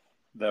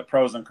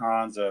pros and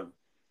cons of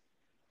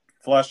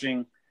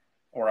flushing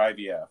or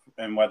IVF,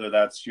 and whether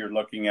you're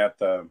looking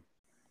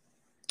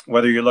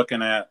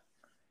at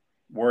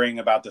worrying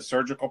about the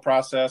surgical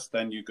process,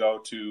 then you go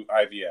to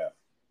IVF,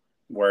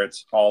 where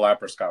it's all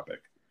laparoscopic.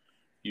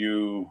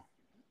 You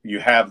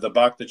have the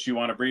buck that you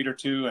want to breed her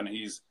to, and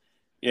he's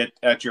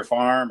at your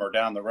farm or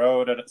down the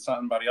road at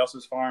somebody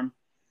else's farm,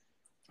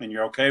 and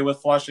you're okay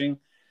with flushing,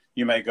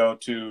 you may go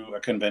to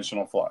a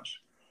conventional flush.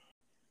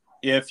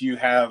 If you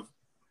have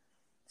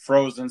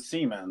frozen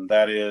semen,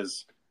 that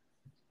is,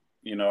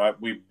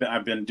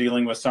 I've been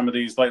dealing with some of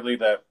these lately,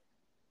 that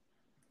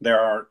there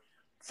are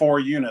 4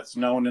 units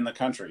known in the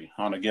country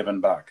on a given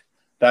buck.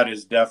 That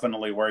is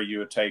definitely where you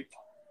would take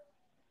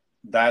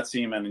that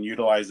semen and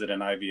utilize it in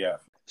IVF.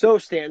 So,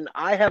 Stan,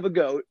 I have a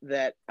goat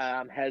that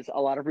has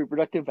a lot of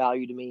reproductive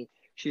value to me.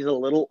 She's a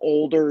little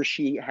older.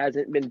 She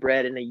hasn't been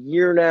bred in a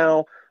year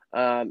now.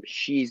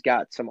 She's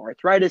got some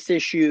arthritis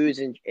issues,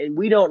 and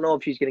we don't know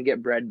if she's going to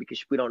get bred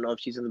because we don't know if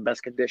she's in the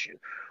best condition.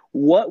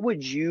 What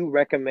would you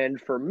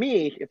recommend for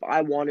me if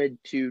I wanted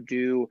to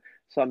do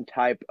some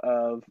type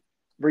of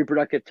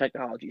reproductive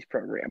technologies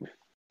program?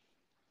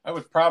 I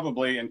would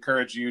probably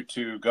encourage you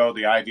to go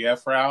the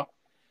IVF route,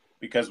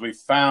 because we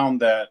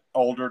found that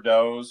older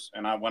does,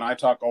 and when I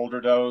talk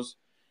older does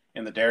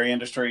in the dairy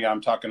industry,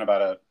 I'm talking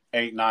about a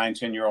 8, 9,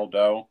 10-year-old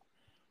doe.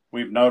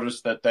 We've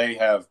noticed that they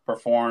have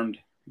performed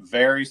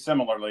very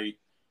similarly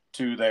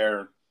to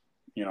their,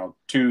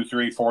 2,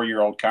 3,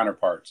 4-year-old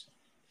counterparts,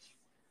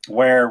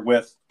 where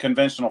with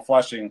conventional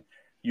flushing,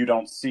 you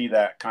don't see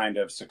that kind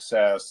of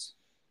success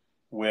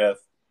with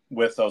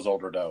those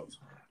older does.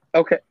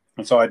 Okay.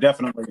 And so I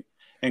definitely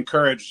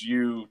encourage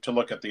you to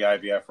look at the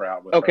IVF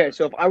route. Okay,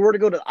 so if I were to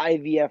go to the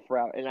IVF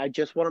route, and I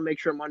just want to make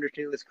sure I'm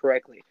understanding this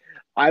correctly,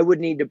 I would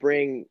need to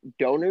bring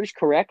donors,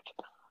 correct,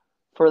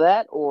 for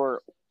that,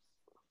 or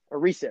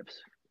recips?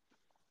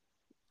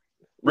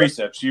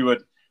 Recips. You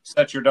would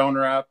set your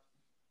donor up.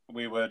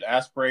 We would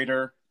aspirate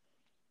her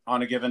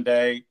on a given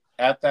day.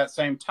 At that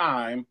same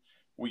time,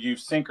 you've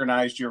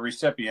synchronized your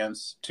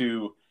recipients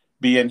to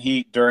be in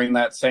heat during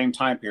that same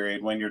time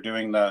period when you're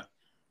doing the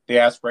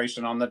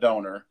aspiration on the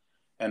donor.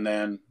 And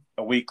then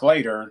a week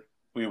later,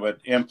 we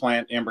would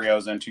implant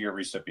embryos into your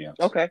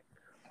recipients. Okay.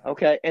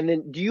 And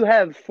then do you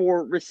have,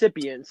 for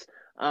recipients,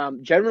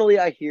 generally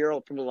I hear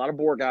from a lot of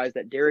boar guys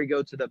that dairy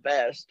goats are the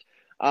best.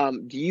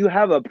 Do you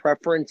have a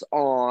preference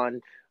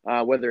on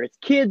whether it's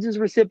kids as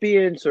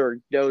recipients or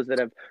those that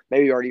have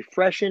maybe already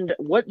freshened?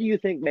 What do you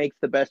think makes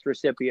the best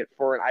recipient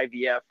for an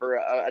IVF or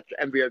a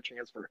embryo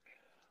transfer?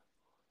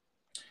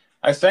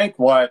 I think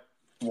what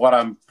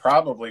I'm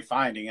probably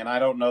finding, and I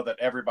don't know that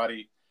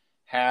everybody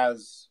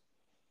has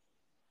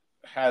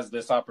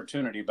this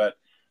opportunity, but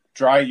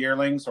dry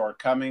yearlings or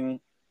coming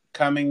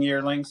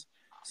yearlings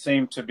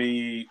seem to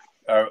be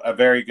a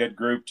very good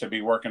group to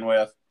be working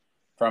with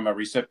from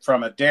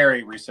a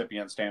dairy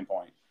recipient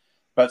standpoint.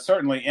 But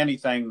certainly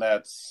anything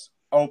that's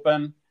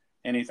open,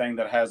 anything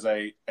that has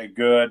a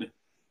good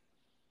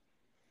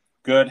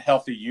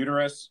healthy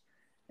uterus,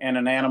 and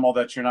an animal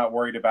that you're not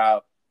worried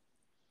about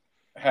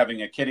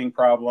having a kidding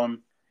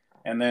problem.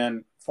 And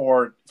then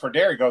for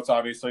dairy goats,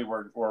 obviously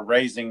we're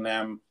raising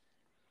them,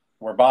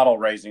 we're bottle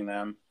raising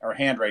them or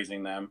hand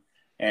raising them.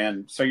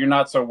 And so you're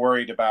not so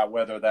worried about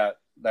whether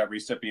that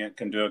recipient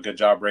can do a good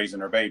job raising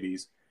her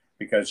babies,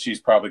 because she's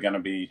probably going to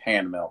be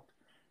hand milked.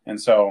 And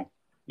so,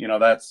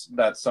 that's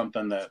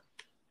something that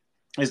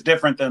is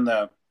different than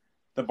the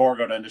boar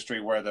goat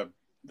industry where the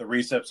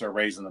recips are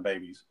raising the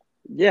babies.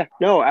 Yeah,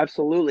 no,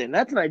 absolutely. And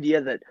that's an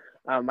idea that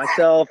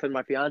myself and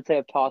my fiance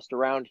have tossed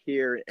around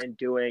here and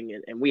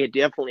doing, and we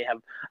definitely have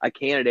a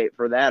candidate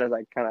for that, as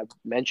I kind of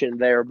mentioned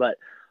there. But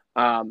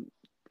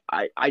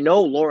I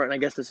know Laura, and I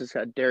guess this is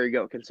a dairy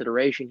goat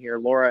consideration here,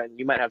 Laura, and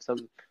you might have some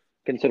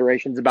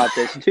considerations about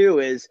this too,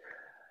 is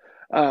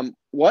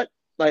what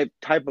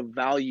type of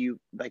value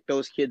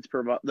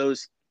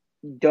those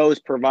does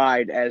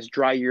provide as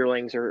dry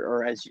yearlings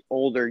or as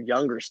older,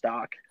 younger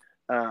stock,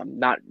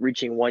 not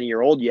reaching 1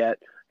 year old yet,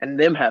 and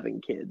them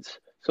having kids.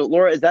 So,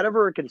 Laura, is that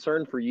ever a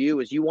concern for you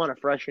as you want to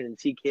freshen and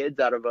see kids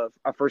out of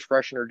a first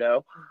freshener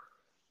doe?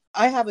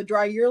 I have a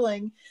dry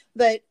yearling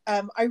that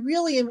I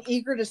really am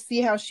eager to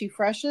see how she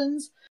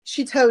freshens.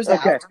 She toes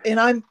out, and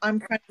I'm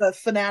kind of a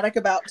fanatic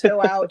about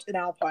toe out in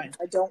alpines.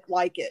 I don't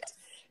like it,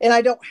 and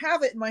I don't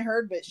have it in my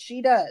herd, but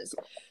she does.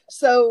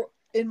 So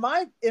in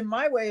my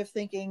way of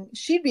thinking,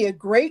 she'd be a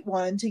great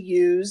one to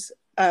use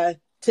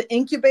to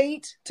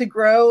incubate, to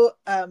grow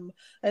an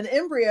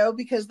embryo,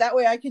 because that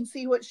way I can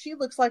see what she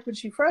looks like when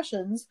she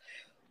freshens.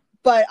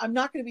 But I'm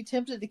not going to be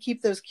tempted to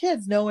keep those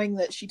kids knowing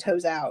that she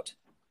toes out.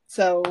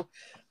 So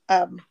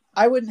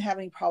I wouldn't have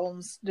any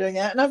problems doing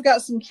that. And I've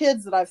got some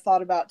kids that I've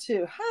thought about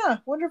too.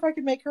 Wonder if I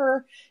could make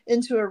her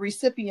into a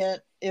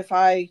recipient if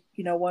I,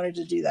 wanted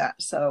to do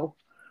that. So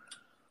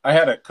I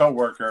had a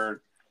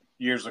coworker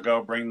years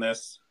ago bring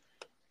this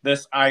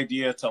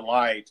idea to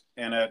light,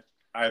 and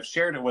I've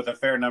shared it with a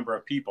fair number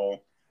of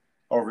people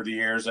over the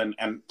years,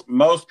 and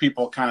most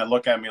people kind of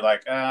look at me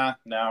like,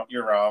 no,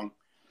 you're wrong.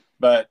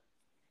 But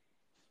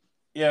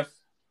if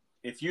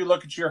you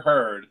look at your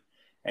herd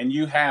and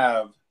you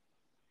have,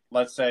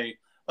 let's say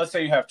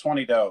you have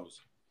 20 does,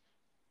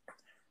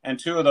 and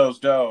 2 of those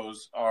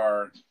does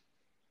are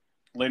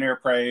linear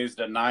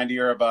praised at 90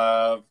 or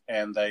above,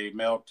 and they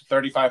milked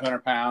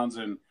 3,500 pounds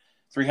in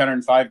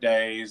 305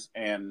 days,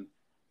 and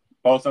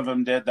both of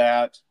them did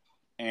that,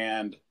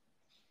 and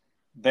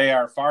they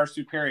are far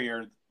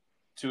superior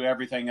to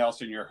everything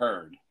else in your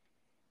herd.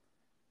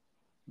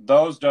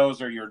 Those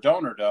does are your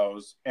donor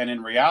does, and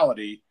in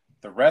reality,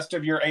 the rest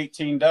of your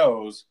 18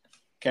 does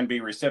can be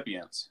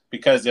recipients,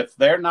 because if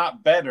they're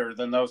not better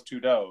than those 2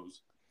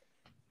 does,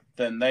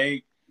 then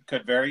they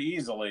could very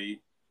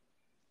easily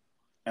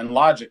and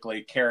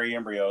logically carry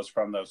embryos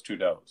from those 2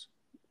 does.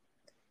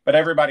 But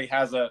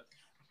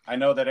I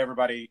know that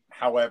everybody,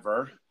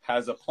 however,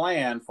 has a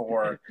plan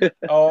for,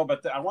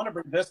 I want to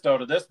bring this doe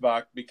to this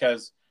buck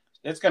because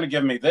it's going to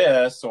give me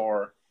this,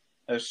 or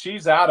if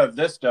she's out of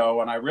this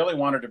doe and I really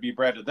want her to be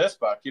bred to this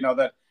buck,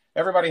 that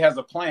everybody has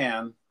a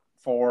plan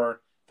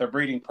for their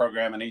breeding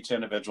program in each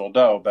individual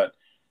doe. But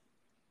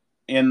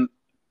in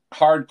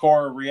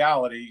hardcore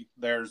reality,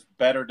 there's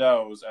better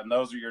does, and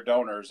those are your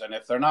donors. And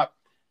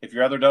if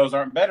your other does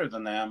aren't better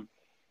than them,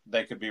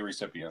 they could be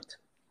recipients.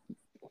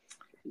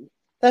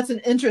 That's an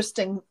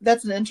interesting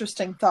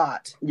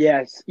thought.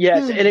 Yes.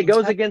 And it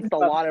goes against a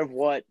lot of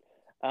what,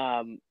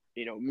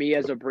 me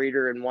as a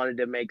breeder, and wanted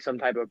to make some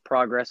type of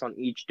progress on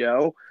each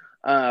doe,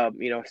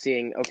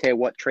 seeing, okay,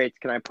 what traits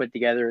can I put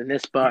together in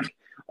this buck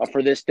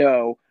for this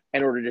doe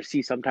in order to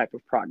see some type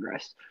of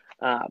progress.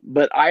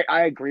 But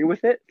I agree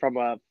with it from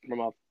a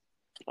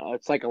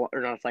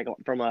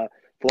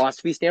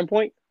philosophy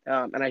standpoint.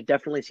 And I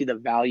definitely see the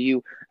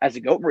value as a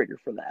goat breeder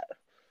for that.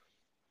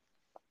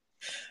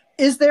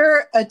 Is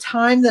there a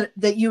time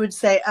that you would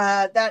say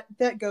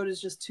that goat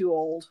is just too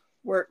old?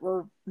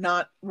 We're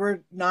not.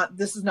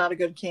 This is not a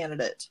good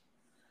candidate.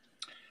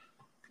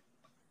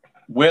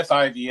 With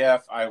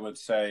IVF, I would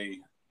say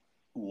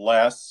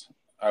less.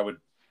 I would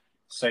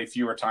say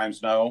fewer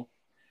times no.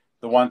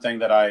 The one thing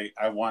that I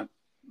want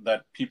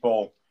that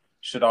people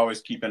should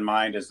always keep in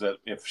mind is that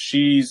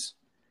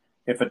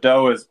if a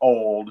doe is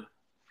old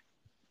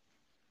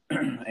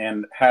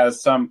and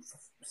has some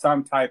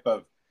type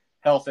of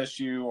health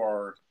issue,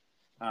 or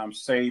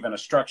say even a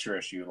structure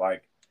issue,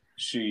 like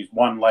she's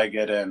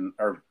one-legged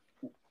or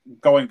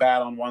going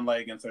bad on one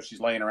leg, and so she's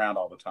laying around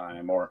all the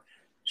time, or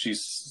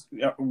she's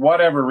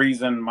whatever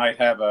reason might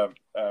have a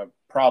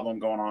problem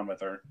going on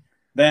with her,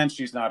 then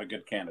she's not a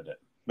good candidate.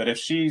 But if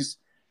she's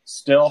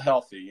still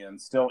healthy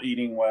and still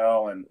eating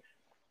well and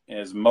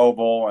is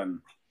mobile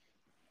and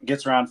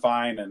gets around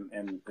fine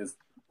and is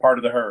part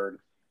of the herd,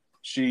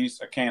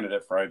 she's a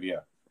candidate for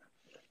IVF.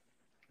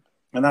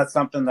 And that's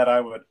something that I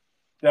would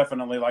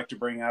definitely like to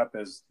bring up,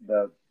 is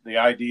the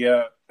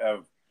idea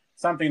of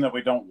something that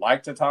we don't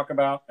like to talk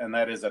about, and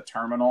that is a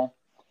terminal,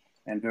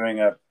 and doing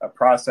a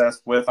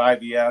process with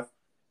IVF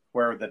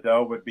where the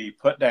doe would be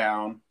put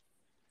down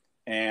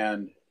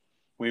and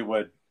we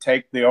would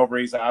take the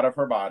ovaries out of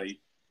her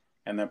body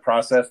and then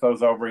process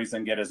those ovaries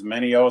and get as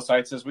many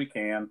oocytes as we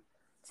can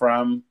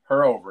from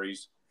her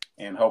ovaries,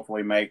 and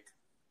hopefully make,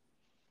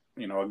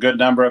 a good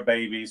number of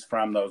babies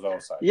from those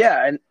oocytes.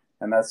 Yeah.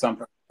 And that's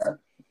something that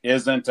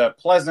isn't a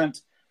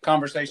pleasant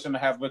conversation to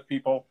have with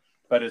people,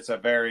 but it's a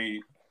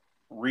very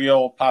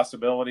real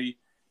possibility,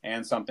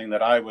 and something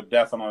that I would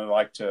definitely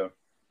like to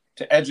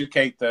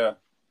educate the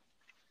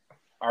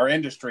our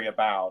industry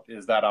about,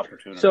 is that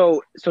opportunity.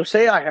 So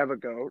say I have a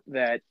goat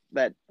that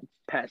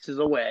passes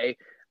away.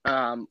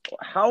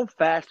 How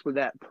fast would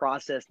that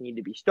process need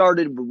to be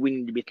started? Would we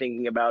need to be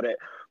thinking about it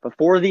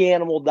before the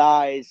animal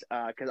dies?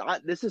 Because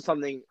this is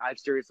something I've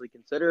seriously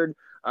considered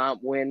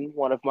when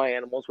one of my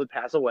animals would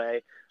pass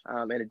away.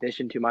 In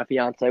addition to my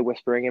fiance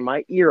whispering in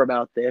my ear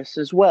about this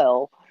as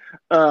well.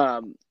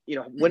 When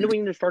do we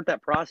need to start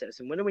that process,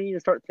 and when do we need to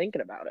start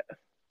thinking about it?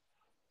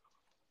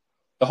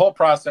 The whole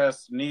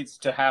process needs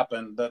to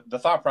happen. The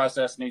thought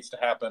process needs to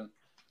happen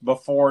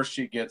before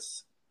she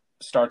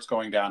starts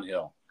going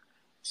downhill.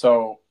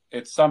 So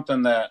it's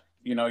something that,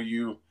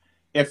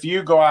 if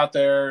you go out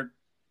there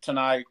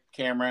tonight,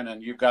 Cameron,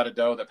 and you've got a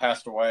doe that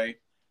passed away,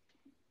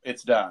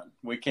 it's done.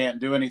 We can't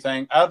do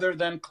anything other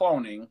than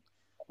cloning.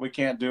 We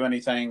can't do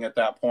anything at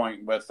that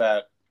point with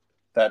that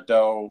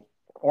doe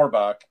or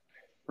buck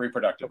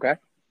reproductive. Okay.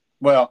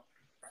 Well,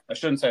 I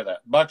shouldn't say that.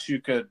 Bucks you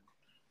could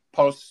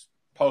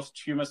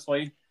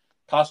posthumously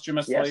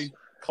Yes.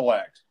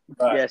 collect.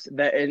 Yes,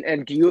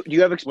 and do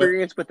you have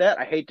experience with that?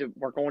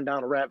 We're going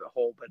down a rabbit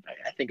hole, but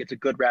I think it's a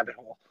good rabbit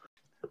hole.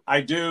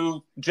 I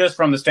do, just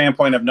from the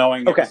standpoint of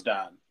knowing Okay. it was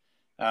done,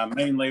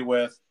 mainly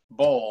with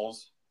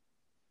bulls.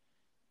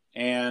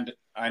 And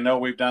I know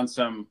we've done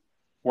some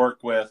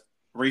work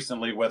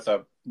recently with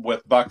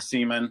buck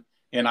semen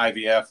in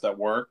IVF that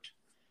worked.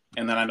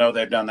 And then I know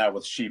they've done that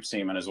with sheep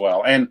semen as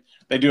well. And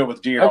they do it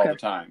with deer all the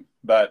time.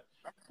 But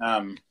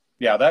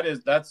yeah,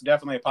 that's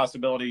definitely a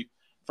possibility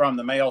from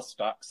the male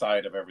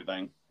side of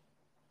everything.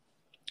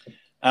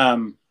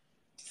 From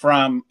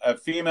a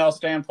female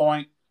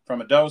standpoint,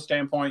 from a doe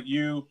standpoint,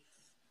 you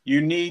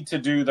need to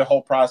do the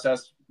whole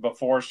process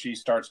before she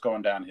starts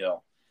going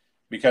downhill,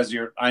 because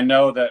I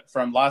know that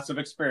from lots of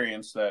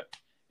experience that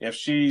if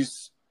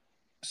she's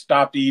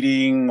stopped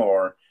eating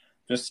or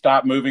just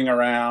stopped moving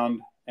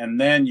around and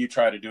then you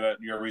try to do it,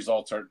 your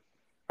results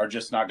are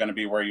just not going to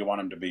be where you want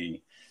them to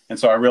be. And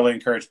so I really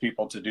encourage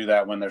people to do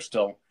that when they're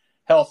still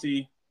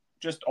healthy,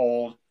 just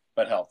old,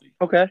 but healthy.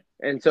 Okay.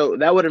 And so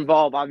that would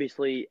involve,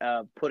 obviously,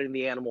 putting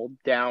the animal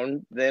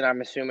down, then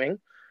I'm assuming.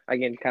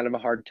 Again, kind of a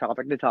hard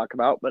topic to talk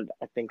about, but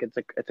I think it's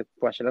a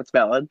question that's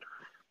valid.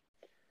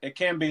 It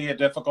can be a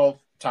difficult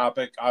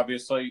topic,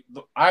 obviously.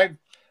 I've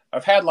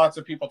had lots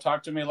of people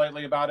talk to me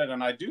lately about it,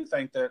 and I do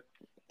think that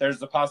there's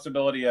the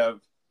possibility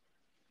of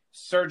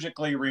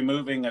surgically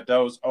removing a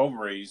doe's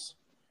ovaries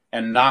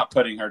and not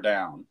putting her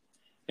down.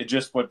 It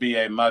just would be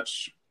a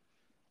much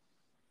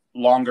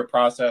longer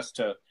process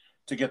to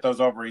get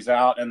those ovaries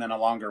out, and then a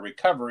longer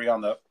recovery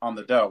on the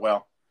doe.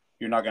 Well,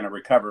 you're not going to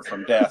recover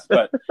from death,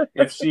 but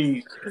if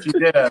she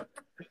did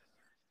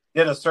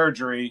a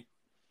surgery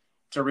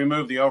to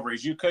remove the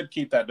ovaries, you could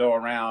keep that doe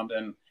around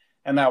and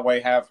that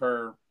way have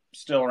her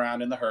still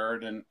around in the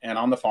herd and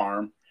on the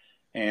farm,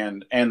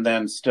 and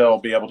then still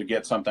be able to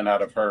get something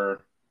out of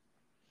her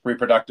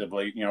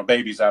reproductively,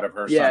 babies out of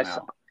her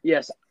somehow.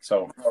 Yes.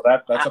 So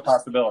that's a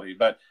possibility.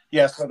 But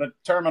yes, so the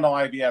terminal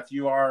IVF,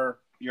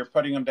 you're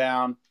putting them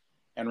down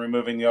and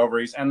removing the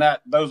ovaries, and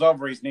those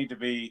ovaries need to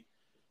be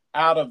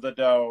out of the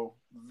doe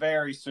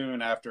very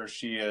soon after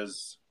she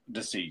is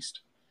deceased.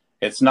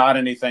 It's not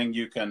anything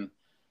you can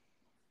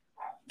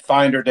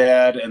find her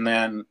dead and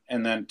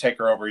then take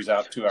her ovaries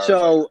out 2 hours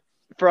So later.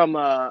 from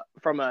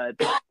a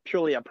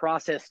purely a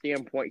process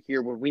standpoint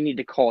here, would we need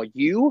to call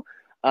you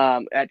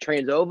at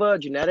Transova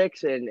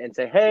Genetics and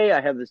say, hey,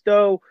 I have this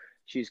doe.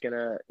 She's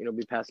gonna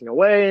be passing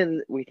away,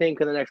 and we think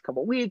in the next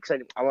couple of weeks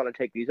I want to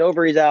take these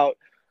ovaries out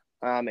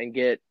and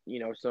get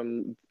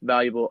some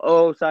valuable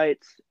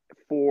oocytes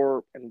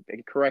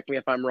and correct me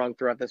if I'm wrong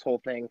throughout this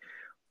whole thing.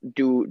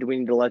 Do we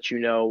need to let you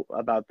know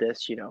about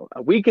this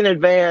a week in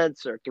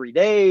advance, or 3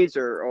 days,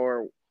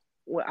 or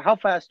how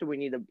fast do we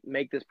need to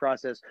make this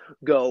process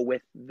go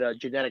with the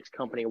genetics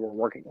company we're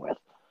working with?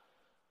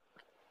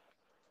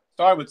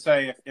 So I would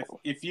say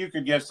if you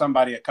could give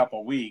somebody a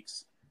couple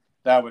weeks,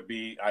 that would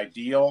be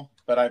ideal.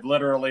 But I've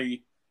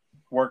literally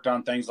worked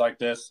on things like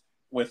this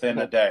within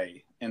a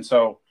day. And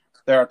so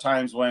there are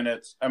times when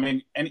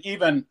and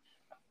even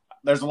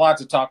there's a lot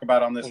to talk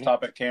about on this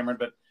topic, Cameron,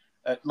 but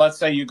let's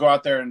say you go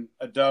out there and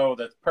a doe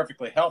that's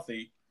perfectly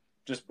healthy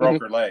just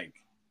broke her leg,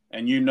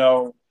 and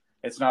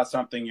it's not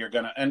something you're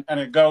going to, and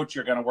a goat,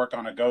 you're going to work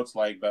on a goat's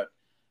leg, but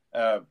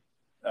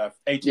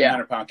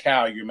 1,800-pound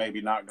cow, you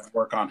maybe not going to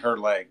work on her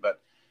leg.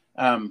 But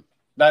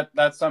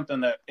that's something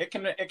that it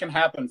can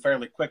happen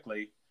fairly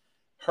quickly.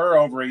 Her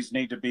ovaries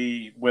need to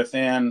be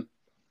within,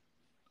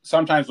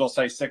 sometimes we'll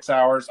say 6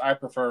 hours. I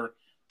prefer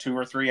 2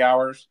 or 3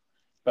 hours,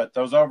 but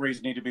those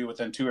ovaries need to be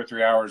within 2 or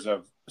 3 hours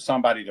of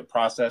somebody to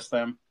process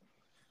them.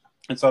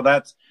 And so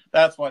that's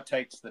what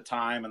takes the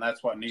time, and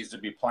that's what needs to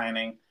be planned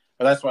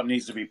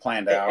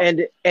out.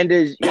 And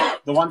is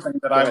the one thing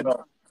that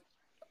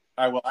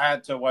I will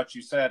add to what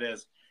you said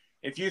is,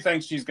 if you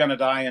think she's going to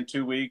die in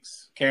 2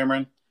 weeks,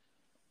 Cameron,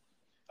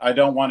 I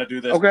don't want to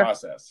do this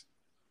process.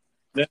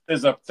 This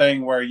is a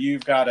thing where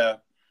you've got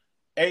a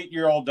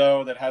 8-year-old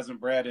doe that hasn't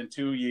bred in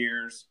 2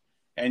 years,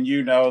 and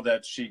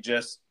that she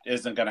just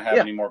isn't going to have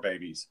any more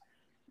babies.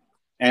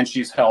 and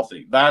she's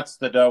healthy. That's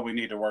the doe we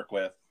need to work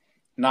with,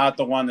 not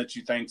the one that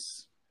you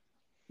think's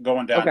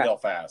going downhill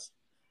fast.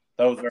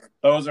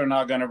 Those are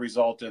not going to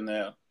result in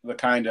the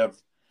kind of,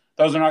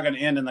 those are not going to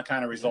end in the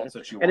kind of results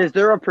that you want. And is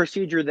there a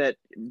procedure that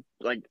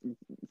like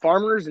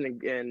farmers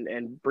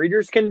and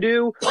breeders can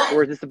do,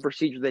 or is this a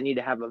procedure they need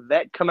to have a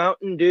vet come out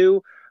and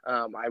do?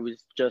 I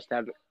was just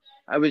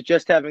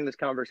having this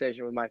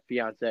conversation with my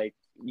fiance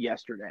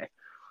yesterday.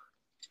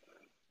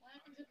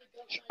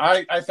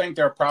 I think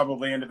there are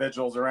probably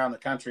individuals around the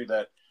country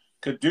that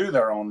could do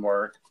their own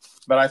work,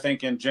 but I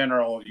think in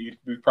general, you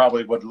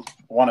probably would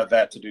want a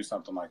vet to do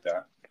something like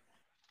that.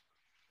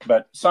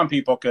 But some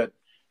people could,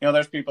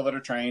 there's people that are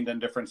trained in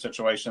different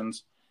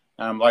situations.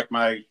 Like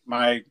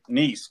my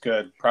niece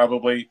could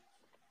probably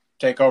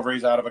take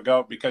ovaries out of a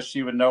goat because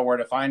she would know where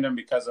to find them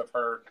because of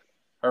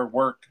her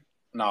work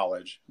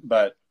knowledge.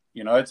 But,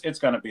 it's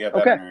going to be a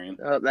veterinarian.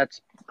 That's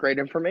great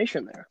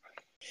information there.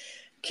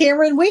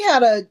 Cameron, we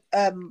had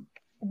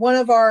one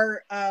of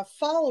our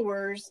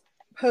followers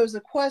pose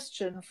a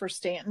question for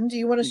Stanton. Do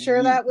you want to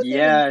share that with him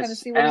and kind of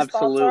see what his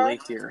thoughts are?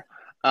 Here.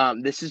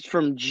 This is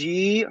from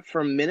G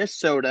from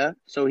Minnesota.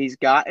 So he's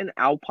got an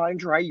Alpine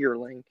dry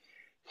yearling.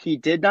 He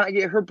did not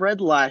get her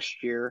bred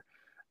last year.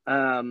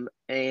 And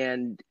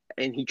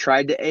he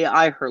tried to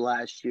AI her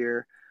last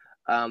year.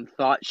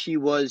 Thought she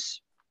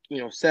was,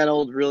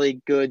 settled,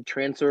 really good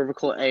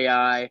transcervical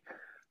AI.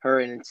 Her,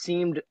 and it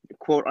seemed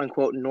quote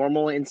unquote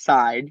normal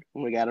inside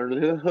when we got her to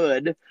the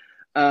hood.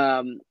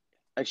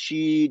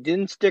 She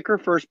didn't stick her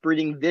first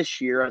breeding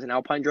this year as an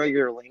Alpine dry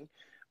yearling.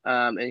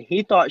 And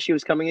he thought she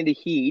was coming into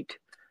heat,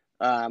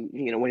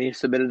 when he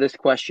submitted this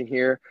question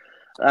here.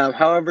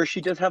 However,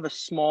 she does have a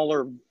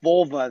smaller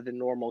vulva than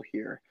normal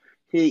here.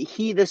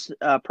 This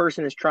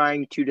person is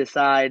trying to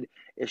decide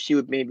if she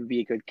would maybe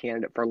be a good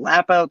candidate for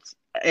lap outs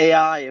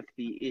AI, if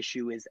the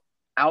issue is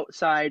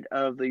outside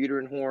of the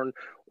uterine horn,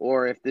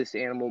 or if this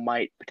animal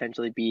might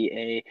potentially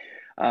be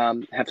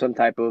have some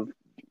type of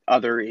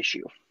other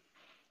issue.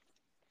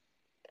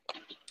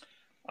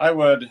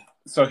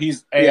 So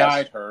he's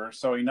AI'd her,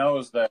 so he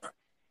knows that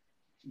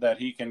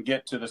he can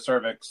get to the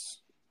cervix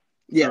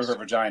through her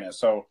vagina.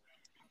 So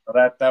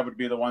that would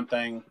be the one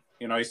thing.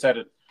 He said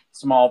it,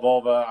 small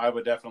vulva. I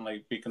would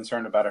definitely be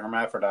concerned about a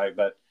hermaphrodite,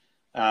 but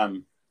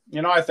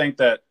I think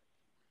that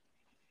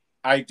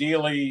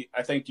ideally,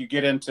 I think you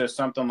get into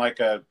something like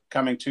a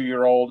coming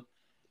 2-year-old.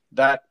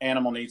 That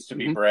animal needs to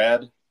be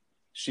bred.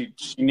 She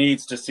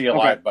needs to see a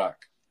live buck,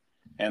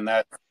 and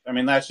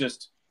that's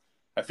just.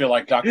 I feel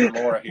like Dr.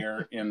 Laura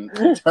here in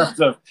terms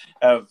of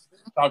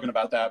talking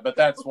about that, but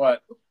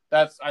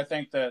I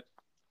think that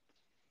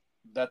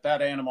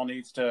animal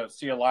needs to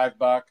see a live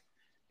buck.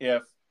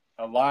 If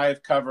a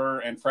live cover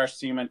and fresh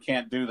semen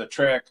can't do the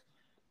trick,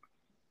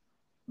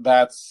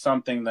 that's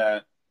something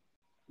that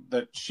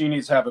she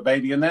needs to have a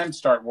baby and then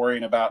start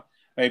worrying about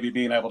maybe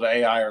being able to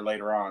AI her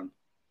later on.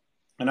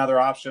 Another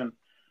option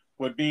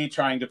would be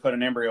trying to put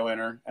an embryo in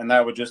her, and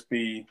that would just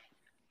be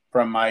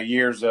from my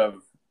years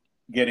of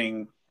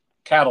getting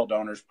cattle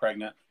donors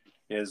pregnant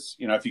is,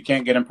 if you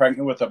can't get them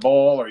pregnant with a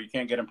bull or you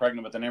can't get them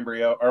pregnant with an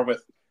embryo or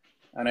with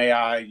an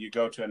AI, you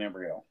go to an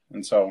embryo.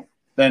 And so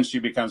then she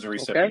becomes a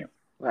recipient.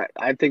 Okay.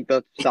 I think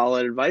that's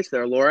solid advice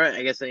there. Laura,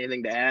 I guess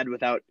anything to add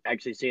without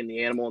actually seeing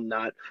the animal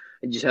and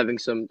just having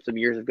some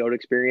years of goat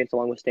experience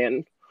along with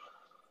Stanton?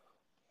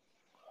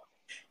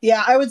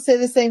 Yeah, I would say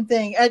the same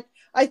thing.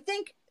 I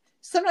think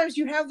sometimes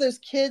you have those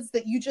kids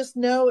that you just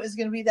know is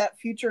going to be that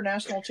future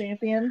national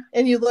champion,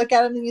 and you look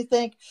at them and you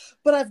think,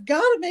 but I've got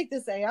to make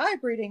this AI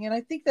breeding. And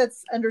I think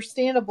that's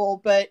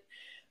understandable, but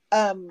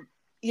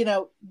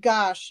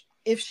gosh,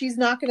 if she's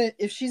not going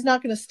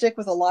to stick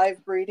with a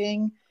live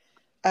breeding,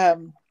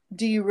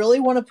 do you really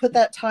want to put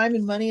that time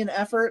and money and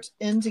effort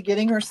into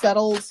getting her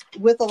settled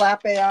with a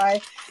lap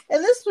AI?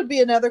 And this would be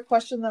another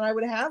question that I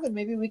would have, and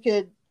maybe we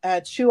could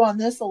chew on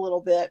this a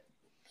little bit.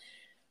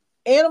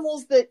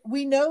 Animals that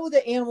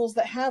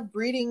have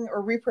breeding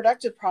or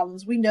reproductive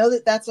problems, we know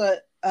that that's a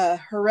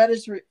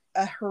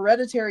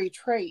hereditary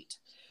trait.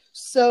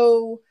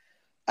 So,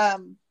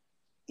 do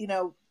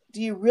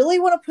you really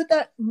want to put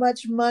that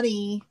much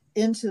money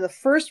into the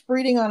first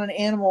breeding on an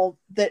animal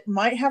that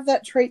might have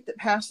that trait that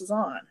passes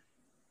on?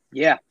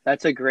 Yeah,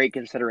 that's a great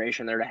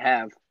consideration there to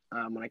have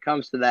when it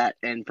comes to that.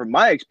 And from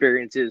my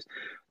experiences,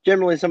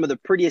 generally some of the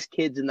prettiest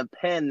kids in the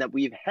pen that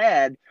we've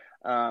had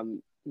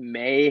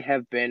may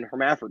have been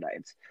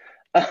hermaphrodites.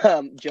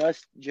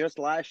 Just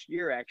last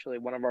year, actually,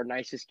 one of our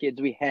nicest kids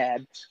we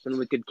had, when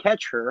we could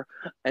catch her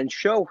and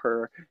show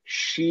her,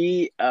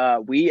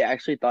 we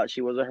actually thought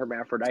she was a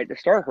hermaphrodite to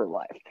start her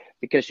life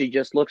because she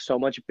just looked so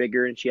much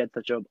bigger and she had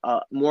such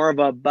a more of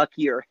a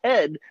buckier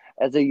head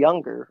as a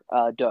younger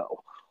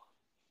doe.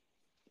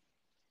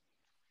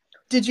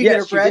 Did you get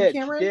her bred,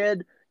 Cameron? She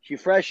did. She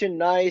freshened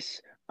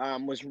nice.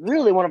 Was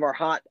really one of our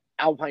hot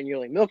Alpine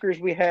yearling milkers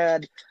we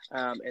had,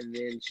 and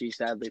then she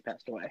sadly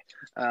passed away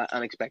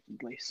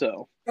unexpectedly.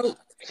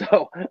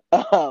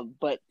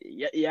 But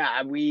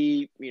yeah,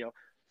 we,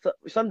 so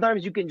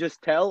sometimes you can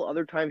just tell.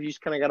 Other times you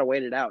just kind of got to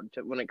wait it out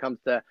when it comes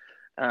to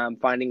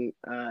finding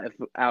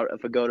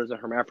if a goat is a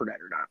hermaphrodite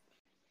or not.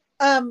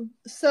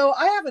 So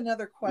I have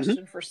another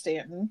question for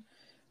Stanton.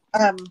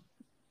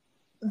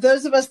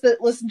 Those of us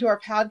that listened to our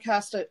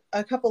podcast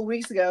a couple of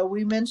weeks ago,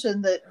 we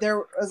mentioned that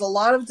there was a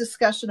lot of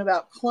discussion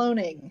about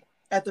cloning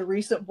at the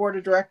recent board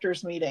of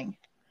directors meeting.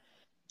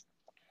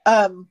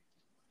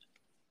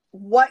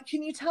 What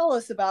can you tell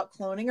us about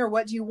cloning, or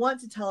what do you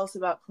want to tell us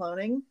about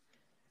cloning?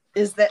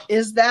 Is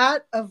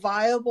that a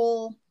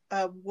viable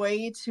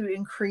way to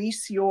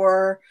increase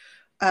your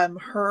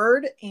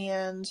herd,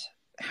 and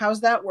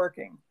how's that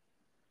working?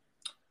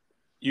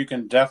 You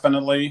can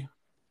definitely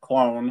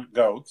clone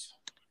goats.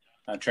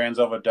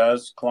 Transova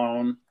does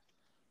clone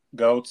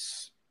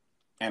goats,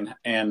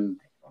 and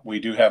we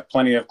do have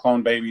plenty of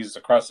clone babies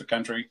across the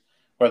country,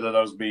 whether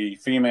those be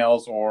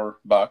females or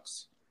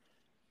bucks.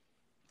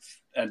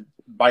 And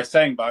by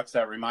saying bucks,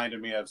 that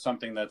reminded me of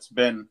something that's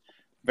been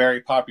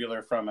very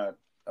popular from a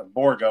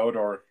boar goat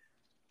or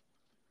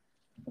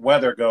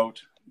wether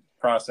goat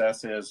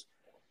process, is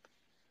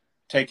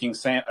taking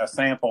a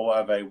sample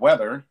of a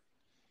wether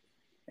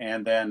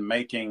and then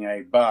making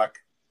a buck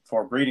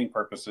for breeding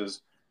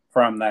purposes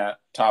from that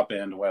top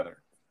end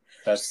wether.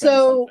 That's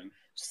so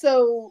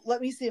let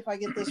me see if I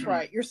get this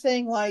right. You're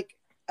saying like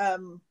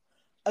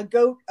a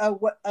goat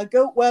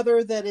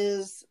wether that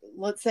is,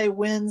 let's say,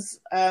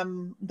 wins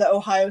the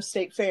Ohio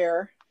State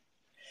Fair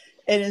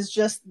and is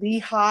just the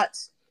hot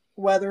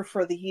wether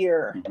for the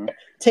year,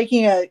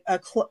 taking a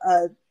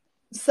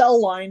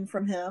cell line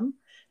from him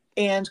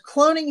and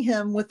cloning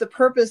him with the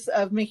purpose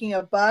of making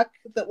a buck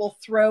that will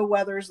throw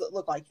wethers that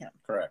look like him.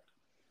 Correct.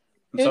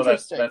 And so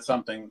that's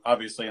something,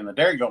 obviously, in the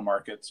dairy goat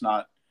market, it's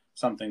not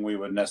something we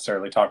would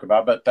necessarily talk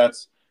about, but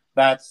those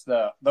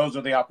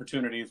are the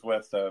opportunities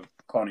with the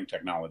cloning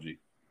technology.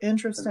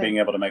 Interesting. Being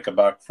able to make a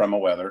buck from a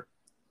wether.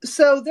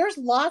 So there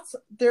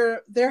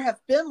have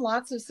been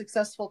lots of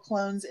successful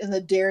clones in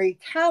the dairy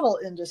cattle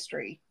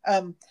industry.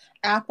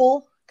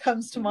 Apple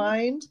comes to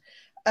mind.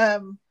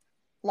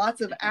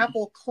 Lots of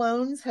Apple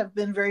clones have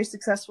been very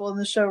successful in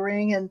the show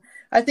ring. And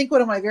I think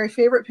one of my very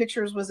favorite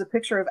pictures was a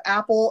picture of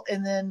Apple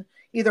and then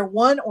either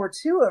one or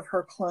two of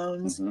her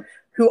clones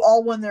who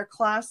all won their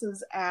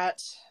classes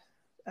at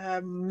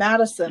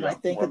Madison, I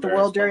think, at the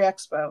World Dairy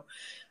Expo.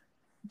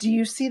 Do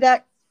you see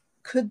that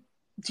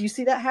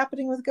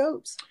happening with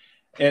goats?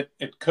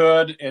 It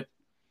could.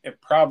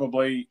 It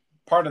probably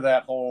part of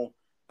that whole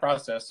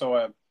process.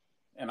 So,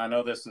 and I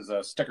know this is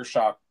a sticker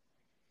shock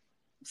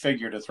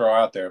figure to throw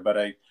out there, but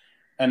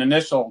an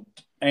initial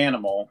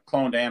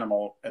cloned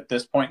animal at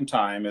this point in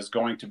time is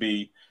going to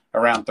be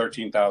around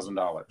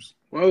 $13,000.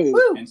 Whoa!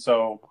 And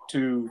so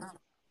to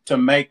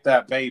make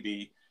that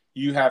baby,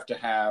 you have to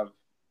have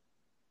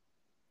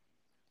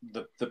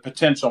the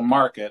potential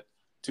market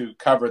to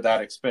cover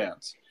that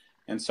expense.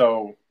 And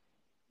so,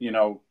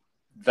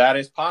 that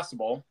is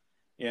possible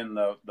in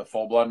the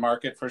full blood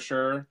market for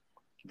sure.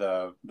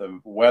 The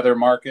wether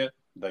market,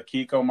 the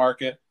Kiko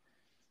market,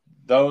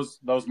 those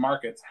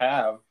markets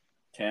have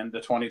 $10,000 to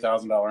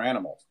 $20,000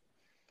 animals.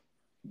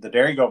 The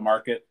dairy goat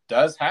market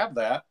does have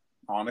that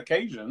on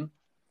occasion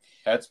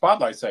at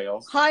spotlight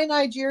sales. Hi,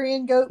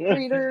 Nigerian goat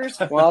breeders.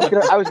 Well,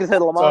 I was gonna say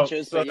La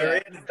Manchas. So there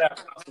is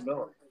that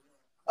possibility.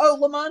 Oh,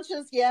 La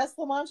Manchas, yes,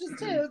 La Manchas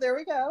too. There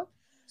we go.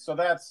 So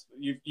that's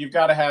you've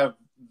got to have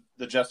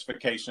the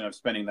justification of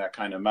spending that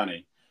kind of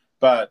money.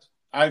 But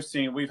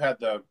we've had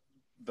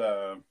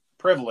the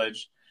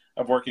privilege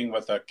of working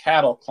with a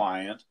cattle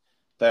client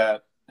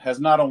that has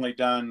not only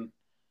done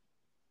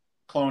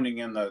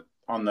cloning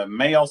on the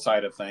male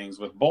side of things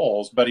with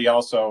bulls, but he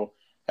also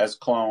has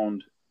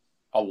cloned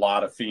a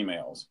lot of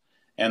females.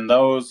 And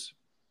it's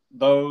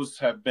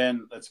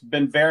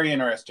been very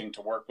interesting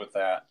to work with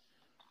that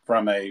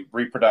from a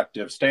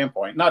reproductive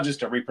standpoint, not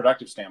just a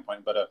reproductive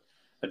standpoint, but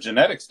a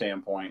genetic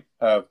standpoint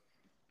of,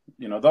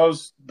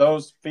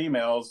 those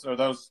females or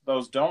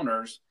those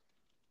donors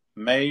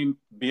may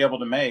be able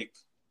to make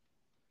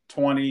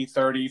 $20,000,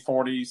 $30,000,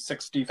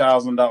 $40,000,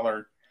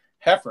 $60,000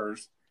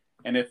 heifers.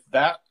 And if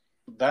that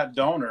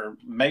donor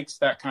makes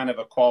that kind of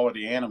a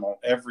quality animal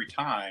every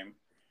time,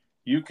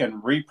 you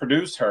can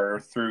reproduce her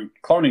through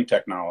cloning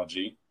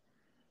technology,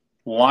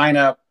 line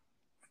up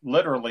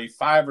literally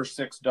 5 or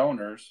 6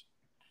 donors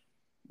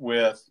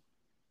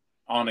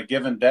on a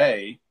given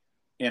day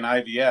in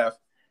IVF,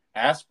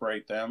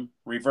 aspirate them,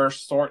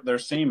 reverse sort their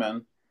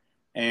semen,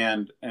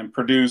 and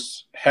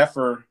produce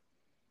heifers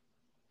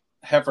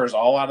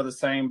all out of the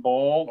same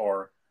bull,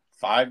 or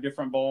 5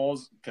 different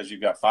bulls because you've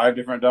got 5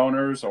 different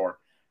donors, or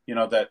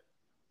that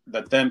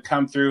then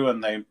come through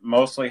and they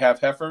mostly have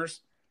heifers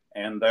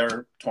and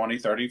they're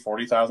 $20,000, $30,000,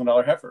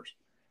 $40,000 heifers.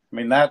 I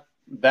mean,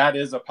 that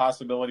is a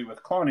possibility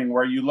with cloning,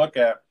 where you look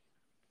at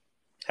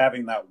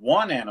having that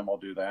one animal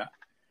do that.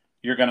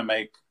 You're going to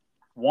make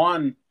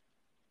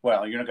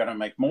you're not going to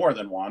make more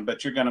than one,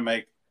 but you're going to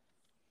make,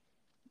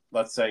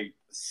 let's say,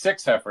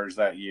 6 heifers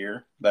that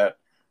year, that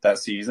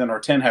season, or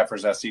 10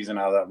 heifers that season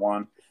out of that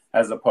one,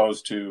 as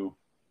opposed to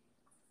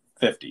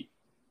 50.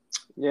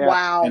 Yeah.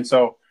 Wow. And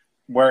so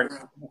where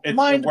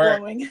mind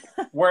blowing.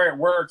 where it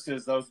works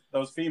is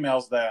those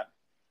females that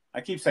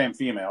I keep saying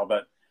female,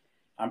 but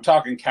I'm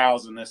talking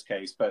cows in this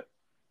case, but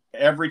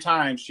every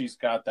time she's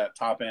got that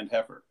top end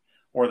heifer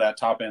or that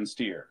top end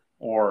steer,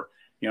 or,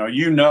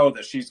 you know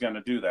that she's going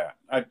to do that.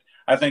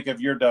 I think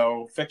of your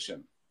doe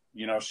Fiction.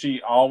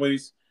 She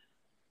always,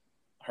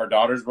 her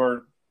daughters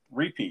were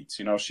repeats.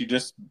 She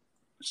just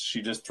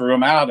threw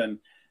them out and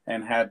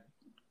had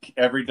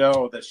every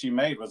doe that she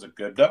made was a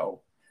good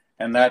doe.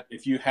 And that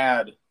if you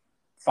had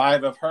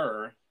 5 of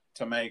her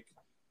to make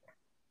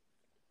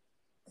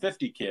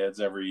 50 kids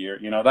every year,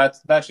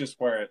 that's just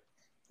where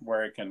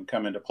it can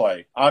come into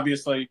play.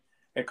 Obviously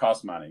it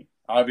costs money.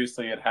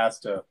 Obviously it has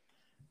to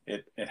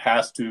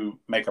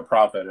make a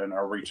profit and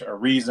a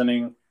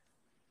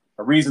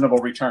reasonable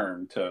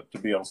return to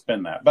be able to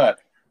spend that. But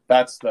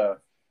that's the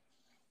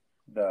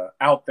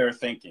out there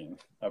thinking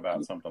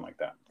about something like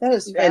that. That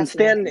is And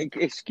Stan,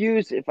 fascinating.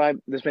 excuse if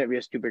this might be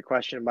a stupid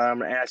question, but I'm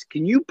going to ask,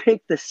 can you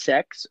pick the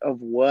sex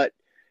of what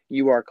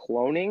you are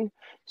cloning?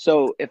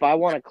 So if I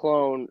want to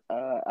clone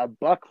a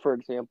buck, for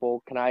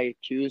example, can I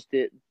choose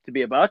it to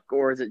be a buck,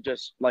 or is it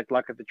just like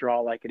luck of the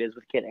draw like it is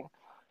with kidding?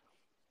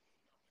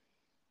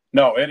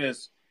 No, it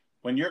is.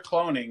 When you're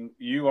cloning,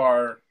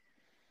 if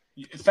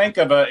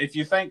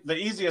you think the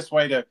easiest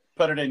way to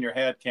put it in your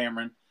head,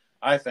 Cameron,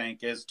 I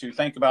think, is to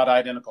think about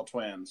identical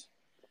twins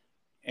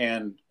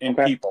and in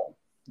people.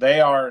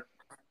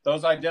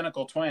 Those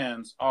identical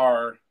twins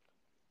are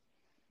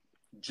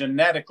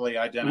genetically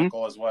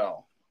identical as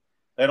well.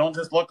 They don't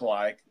just look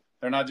alike.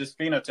 They're not just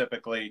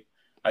phenotypically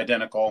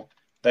identical.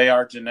 They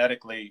are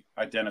genetically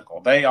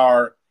identical. They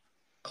are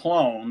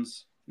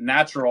clones,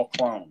 natural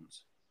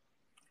clones.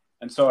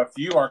 And so if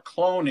you are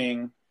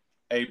cloning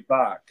a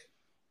buck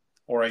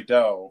or a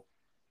doe,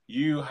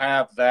 you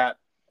have that.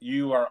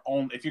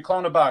 If you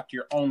clone a buck,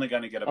 you're only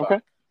going to get a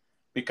buck,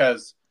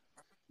 because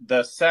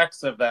the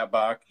sex of that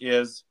buck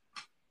is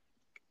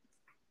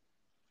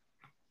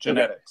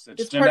genetics.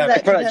 It's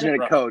genetic. Part of that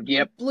genetic code.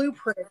 Yep.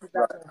 Blueprint.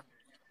 Right. Okay.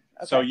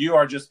 So you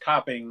are just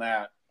copying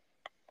that,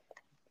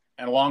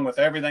 and along with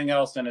everything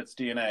else in its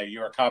DNA,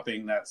 you are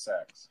copying that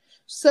sex.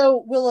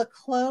 So will a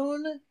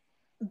clone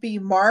be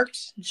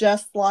marked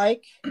just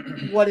like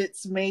what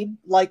it's made,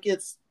 like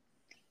its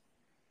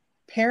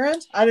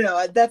parent? I don't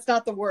know. That's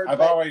not the word.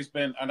 I've always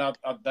been, and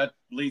that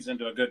leads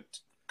into a good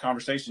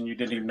conversation you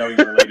didn't even know you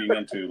were leading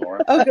into,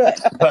 Lauren. Oh, good.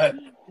 But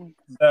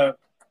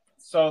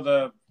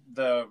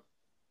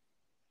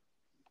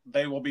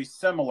they will be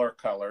similar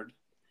colored.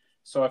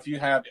 So if you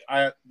have,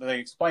 they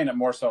explain it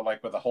more so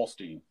like with a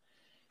Holstein.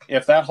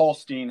 If that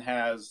Holstein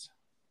has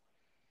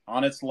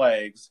on its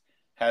legs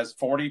has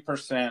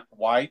 40%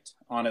 white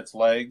on its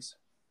legs,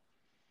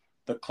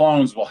 the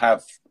clones will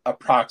have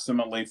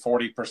approximately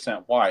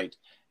 40% white.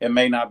 It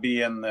may not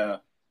be in the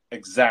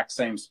exact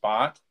same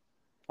spot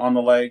on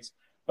the legs,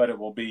 but it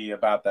will be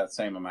about that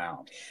same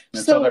amount.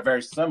 And so they're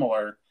very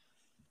similar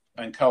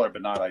in color,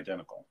 but not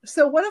identical.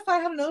 So what if I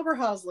had an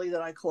Oberhausley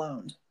that I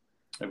cloned?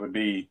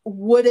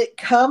 Would it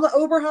come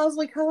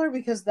Oberhausley color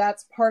because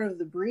that's part of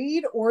the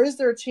breed? Or is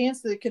there a chance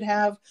that it could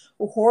have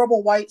a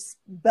horrible white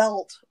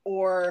belt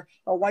or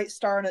a white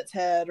star on its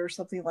head or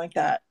something like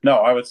that? No,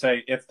 I would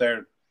say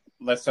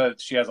let's say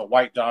she has a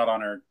white dot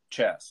on her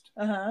chest.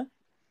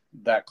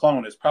 That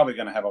clone is probably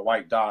going to have a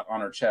white dot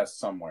on her chest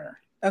somewhere.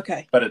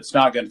 Okay. But it's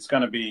not going. It's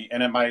going to be,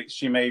 and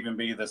she may even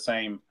be the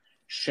same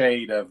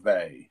shade of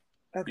bay.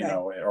 Okay.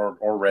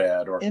 Or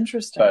red, or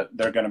interesting. But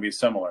they're going to be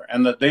similar.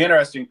 And the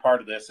interesting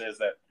part of this is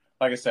that,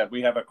 like I said,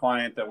 we have a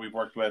client that we've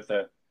worked with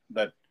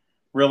that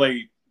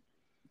really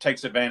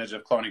takes advantage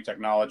of cloning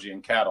technology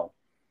in cattle,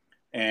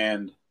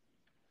 and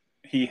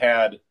he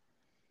had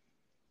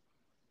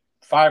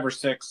 5 or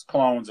 6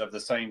 clones of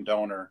the same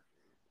donor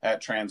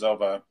at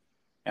Transova,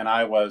 and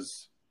I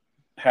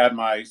had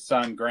my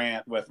son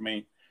Grant with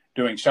me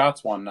doing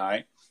shots one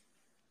night,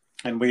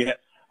 and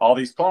all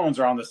these clones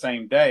are on the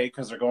same day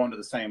because they're going to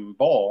the same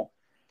bull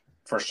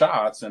for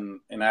shots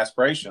and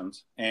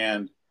aspirations.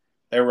 And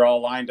they were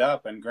all lined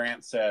up. And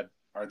Grant said,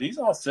 "Are these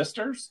all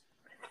sisters?"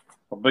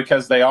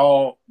 Because they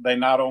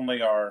not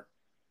only are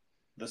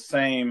the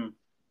same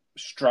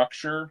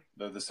structure,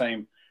 they're the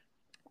same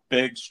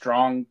big,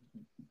 strong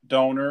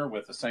donor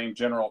with the same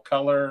general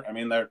color. I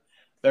mean, they're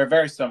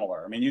very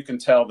similar. I mean, you can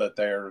tell that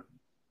they're,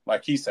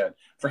 like he said,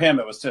 for him,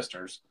 it was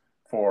sisters.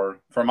 For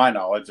my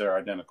knowledge, they're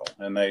identical,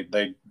 and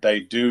they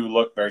do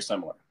look very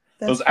similar.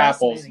 Those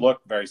apples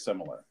look very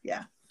similar.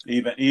 Yeah.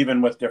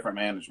 Even with different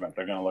management,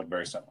 they're going to look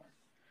very similar.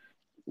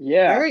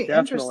 Yeah, very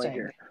definitely.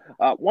 Here.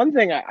 One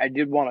thing I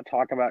did want to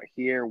talk about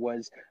here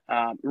was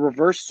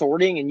reverse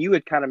sorting, and you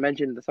had kind of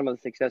mentioned some of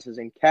the successes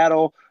in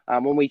cattle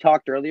when we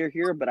talked earlier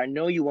here, but I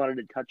know you wanted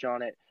to touch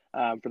on it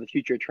for the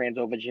future of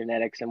Transova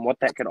genetics and what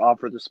that could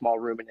offer the small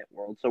ruminant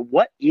world. So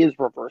what is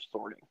reverse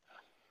sorting?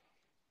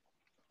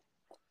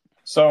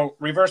 So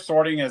reverse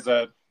sorting is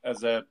a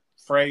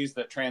phrase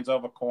that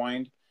Transova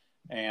coined,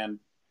 and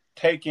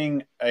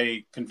taking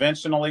a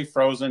conventionally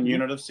frozen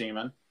unit of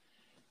semen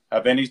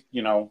of any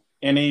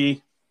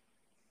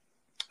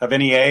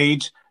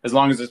age, as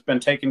long as it's been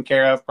taken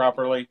care of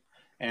properly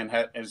and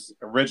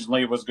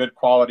originally was good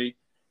quality,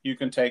 you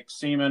can take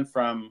semen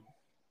from,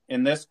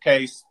 in this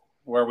case,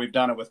 where we've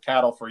done it with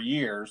cattle for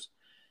years,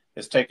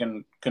 is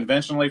taking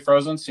conventionally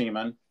frozen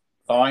semen,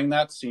 thawing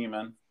that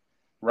semen,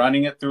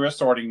 running it through a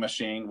sorting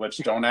machine, which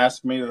don't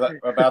ask me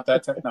about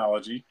that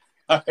technology.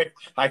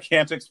 I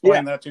can't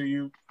explain that to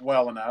you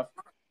well enough.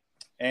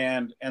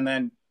 And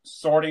then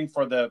sorting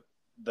for the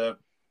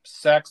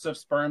sex of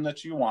sperm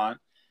that you want.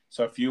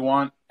 So if you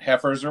want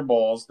heifers or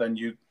bulls, then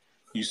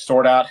you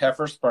sort out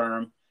heifer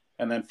sperm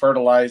and then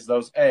fertilize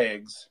those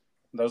eggs,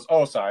 those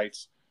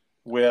oocytes,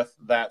 with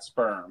that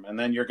sperm. And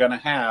then you're going to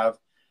have,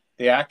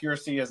 the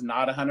accuracy is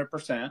not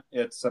 100%.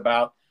 It's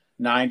about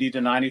 90 to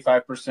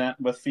 95%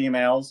 with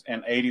females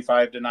and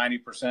 85 to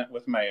 90%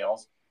 with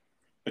males.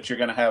 But you're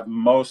going to have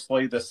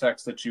mostly the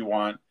sex that you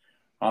want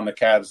on the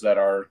calves that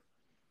are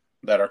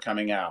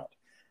coming out.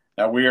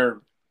 Now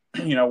we're,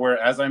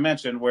 as I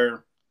mentioned,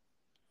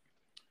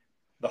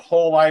 the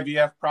whole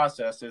IVF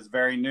process is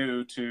very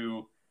new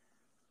to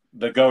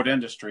the goat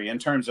industry in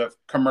terms of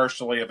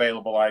commercially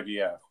available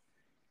IVF.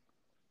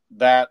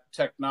 That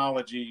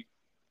technology,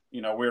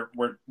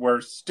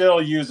 we're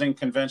still using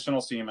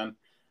conventional semen,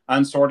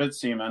 unsorted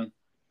semen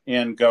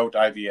in goat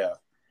IVF,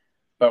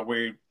 but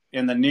we,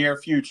 in the near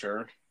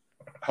future,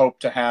 hope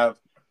to have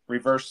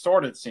reverse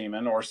sorted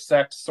semen or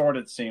sex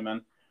sorted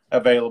semen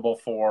available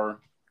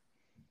for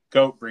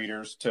goat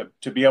breeders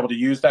to be able to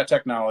use that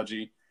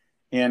technology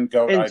in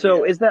goat IVF. And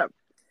so is that,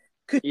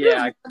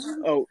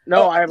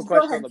 I have a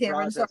question on the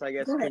Cameron, process, I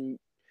guess.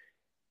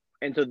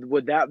 And so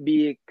would that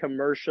be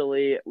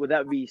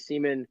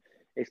semen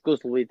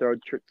exclusively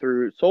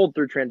sold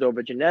through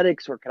Trans-Ova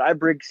Genetics, or could I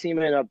bring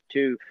semen up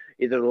to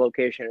either the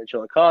location in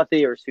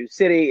Chillicothe or Sioux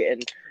City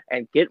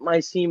and get my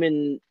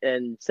semen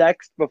and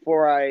sexed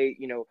before I,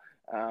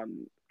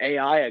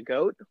 AI a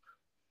goat?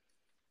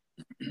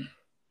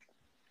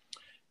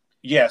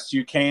 Yes,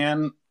 you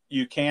can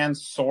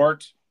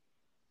sort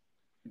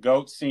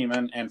goat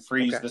semen and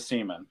freeze the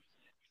semen.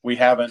 We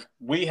haven't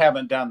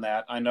done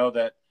that. I know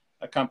that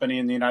a company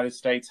in the United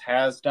States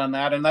has done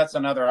that, and that's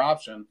another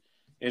option,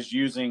 is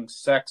using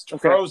sexed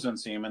frozen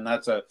semen.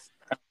 That's a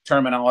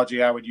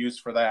terminology I would use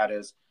for that,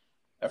 is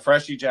a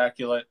fresh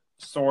ejaculate,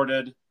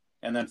 sorted,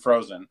 and then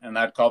frozen. And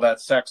I'd call that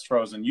sex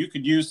frozen. You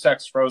could use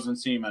sex frozen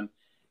semen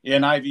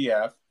in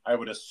IVF. I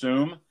would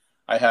assume,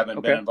 I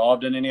haven't been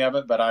involved in any of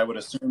it, but I would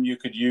assume you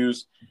could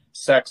use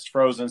sex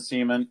frozen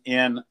semen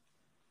in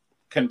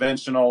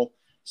conventional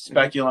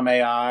speculum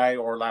AI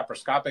or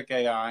laparoscopic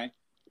AI.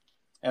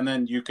 And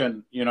then you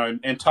can,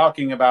 in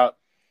talking about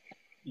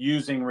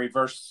using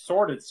reverse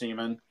sorted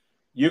semen,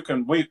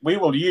 we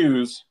will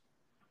use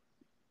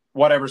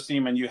whatever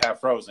semen you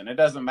have frozen. It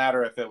doesn't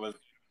matter if it was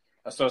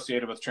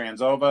associated with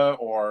Trans-Ova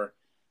or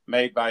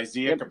made by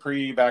Zia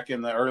Capri back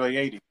in the early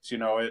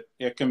 80s.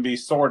 It can be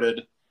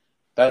sorted.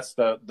 That's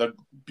the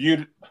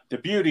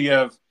beauty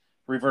of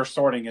reverse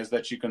sorting, is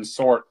that you can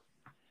sort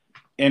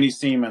any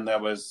semen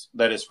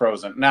that is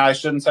frozen. Now, I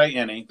shouldn't say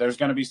any. There's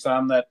going to be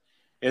some that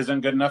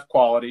isn't good enough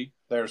quality.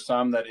 There's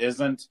some that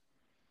isn't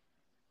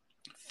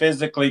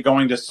physically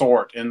going to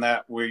sort, in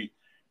that we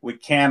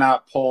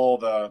cannot pull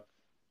the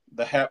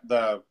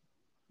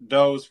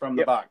does from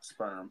the box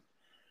sperm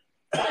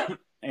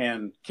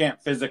and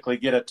can't physically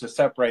get it to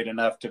separate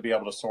enough to be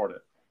able to sort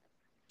it.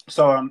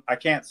 So I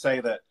can't say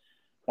that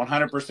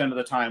 100% of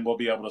the time we'll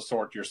be able to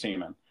sort your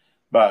semen,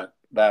 but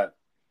that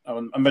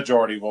a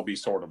majority will be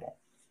sortable.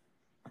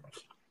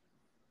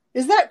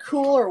 Is that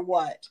cool or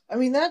what? I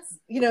mean, that's,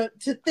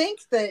 to think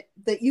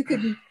that you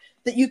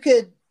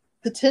could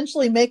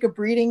potentially make a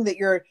breeding that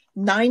you're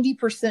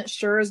 90%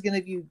 sure is going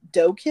to be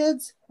doe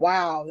kids.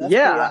 Wow. That's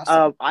pretty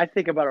awesome. I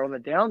think about it on the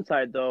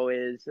downside, though,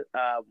 is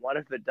what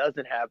if it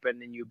doesn't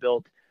happen and you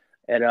built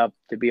it up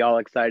to be all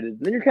excited, and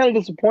then you're kind of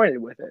disappointed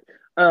with it.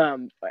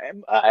 And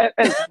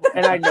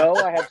I know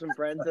I have some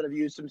friends that have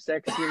used some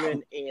sex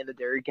semen in the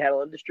dairy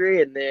cattle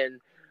industry, and then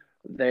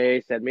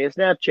they send me a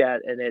Snapchat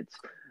and it's,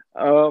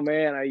 oh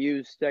man, I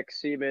used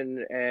sex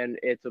semen and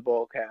it's a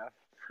bull calf.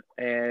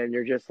 And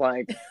you're just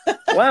like,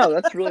 wow,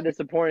 that's really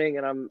disappointing,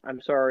 and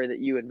I'm sorry that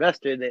you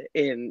invested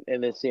in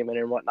this semen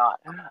and whatnot.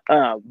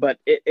 But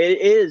it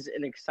is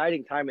an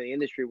exciting time in the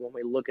industry when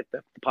we look at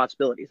the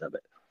possibilities of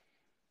it.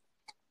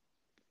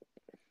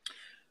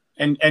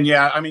 And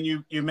yeah, I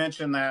mean, you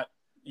mentioned that,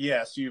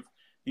 yes,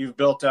 you've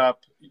built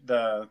up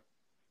the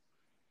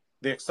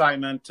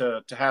excitement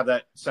to have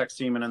that sex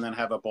semen and then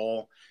have a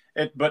bull.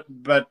 But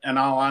in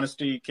all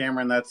honesty,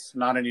 Cameron, that's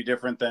not any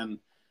different than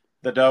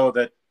the doe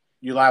that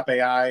you lap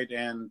AI'd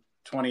and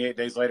 28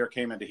 days later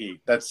came into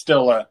heat. That's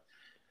still a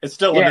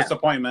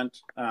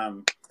disappointment.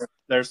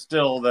 There's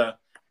still the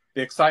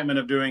excitement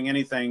of doing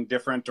anything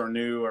different or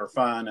new or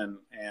fun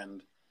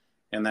and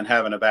then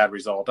having a bad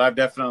result. I've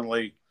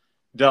definitely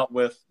dealt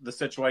with the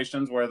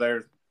situations where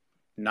there's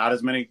not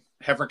as many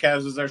heifer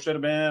calves as there should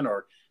have been,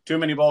 or too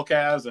many bull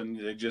calves, and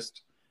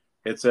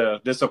it's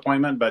a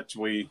disappointment, but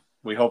we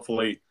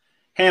hopefully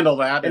handle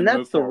that and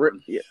move forward.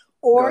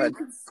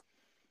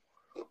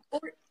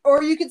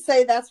 Or you could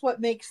say that's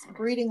what makes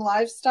breeding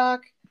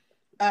livestock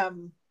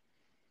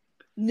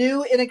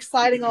new and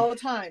exciting all the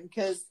time,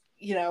 because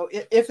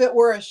if it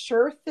were a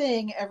sure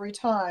thing every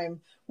time,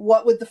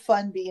 what would the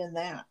fun be in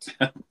that?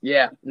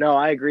 Yeah, no,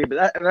 I agree,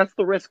 but that's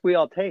the risk we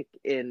all take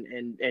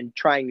in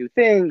trying new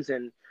things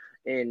and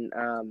in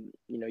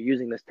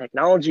using this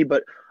technology.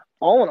 But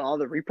all in all,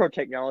 the repro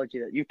technology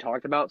that you've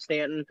talked about,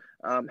 Stanton,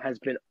 has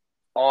been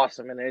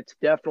awesome, and it's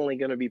definitely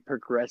going to be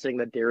progressing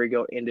the dairy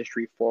goat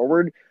industry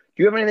forward.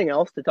 Do you have anything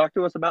else to talk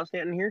to us about,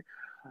 Stanton, here?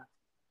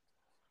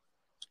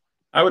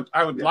 I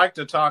would like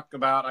to talk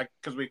about,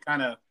 because we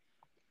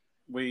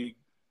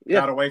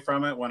got away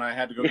from it when I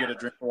had to go get a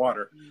drink of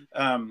water.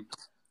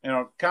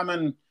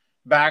 Coming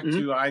back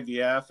to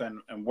IVF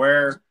and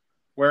where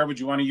would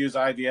you want to use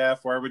IVF?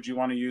 Where would you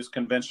want to use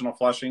conventional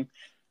flushing?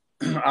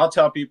 I'll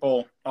tell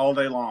people all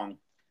day long,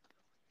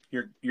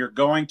 you're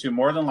going to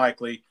more than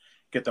likely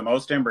get the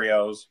most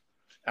embryos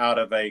out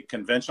of a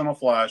conventional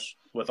flush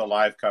with a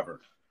live cover.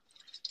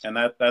 And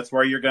that's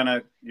where you're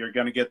gonna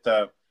get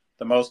the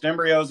most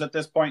embryos at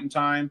this point in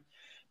time,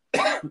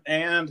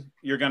 and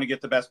you're going to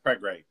get the best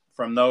preg rate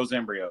from those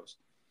embryos.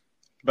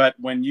 But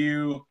when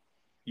you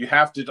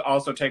have to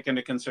also take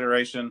into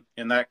consideration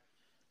in that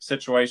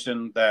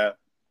situation that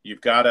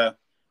you've got to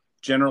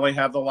generally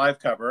have the live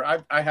cover.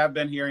 I have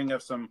been hearing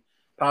of some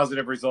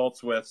positive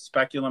results with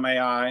Speculum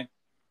AI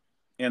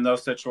in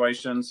those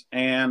situations,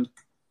 and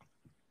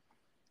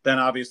then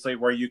obviously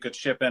where you could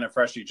ship in a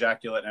fresh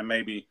ejaculate and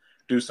maybe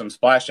do some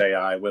splash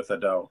AI with a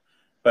doe.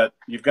 But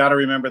you've got to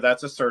remember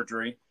that's a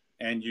surgery,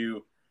 and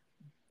you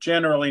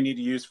generally need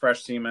to use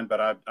fresh semen, but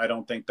I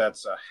don't think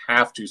that's a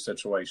have-to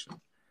situation.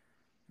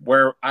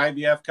 Where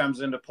IVF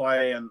comes into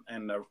play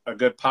and a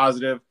good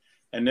positive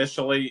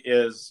initially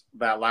is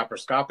that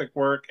laparoscopic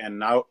work and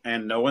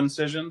no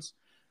incisions.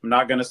 I'm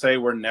not going to say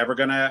we're never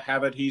going to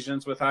have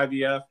adhesions with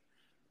IVF,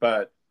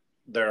 but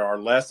there are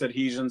less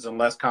adhesions and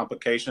less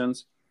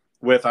complications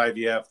with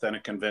IVF than a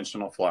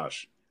conventional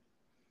flush.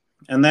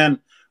 And then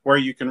where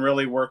you can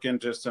really work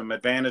into some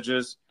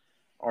advantages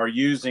are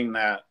using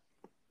that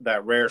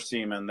rare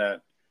semen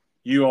that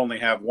you only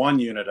have 1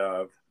 unit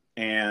of,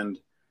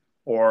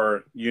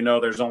 or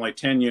there's only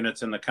 10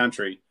 units in the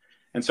country.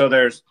 And so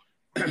there's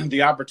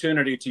the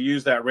opportunity to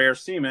use that rare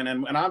semen.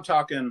 And when I'm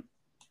talking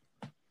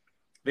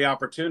the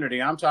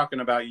opportunity, I'm talking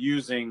about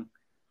using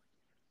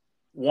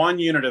 1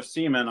 unit of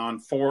semen on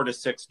 4 to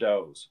 6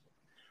 does.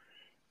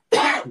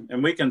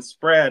 And we can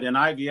spread in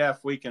IVF,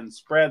 we can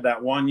spread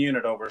that 1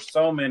 unit over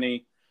so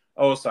many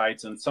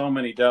oocytes and so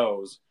many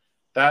does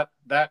that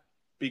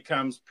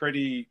becomes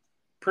pretty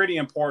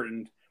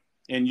important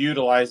in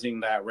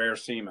utilizing that rare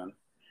semen.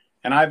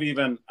 And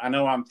I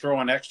know I'm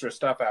throwing extra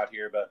stuff out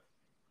here, but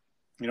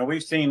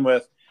we've seen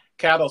with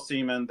cattle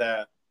semen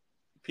that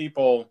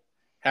people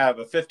have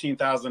a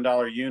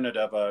 $15,000 unit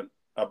of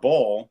a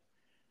bull,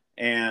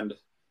 and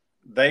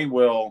they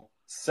will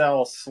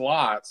sell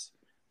slots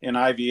in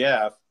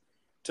IVF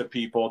to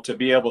people to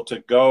be able to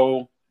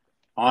go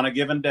on a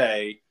given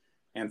day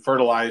and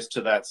fertilize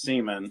to that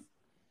semen.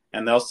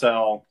 And they'll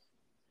sell,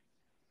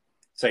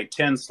 say,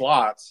 10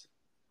 slots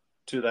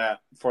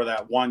for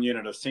that 1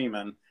 unit of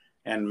semen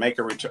and make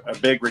a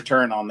big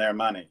return on their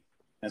money.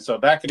 And so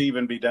that could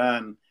even be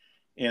done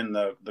in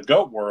the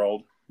goat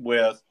world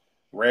with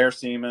rare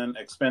semen,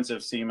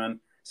 expensive semen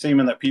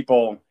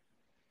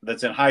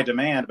that's in high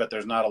demand, but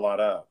there's not a lot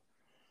of.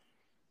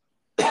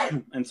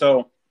 And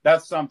so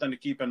that's something to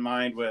keep in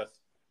mind with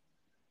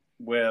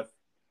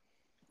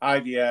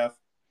IVF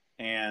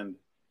and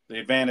the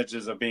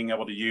advantages of being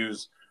able to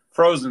use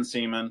frozen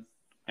semen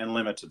and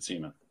limited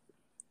semen.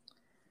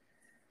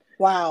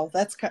 Wow,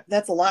 that's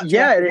a lot.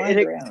 Yeah, and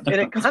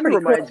it kind of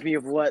reminds me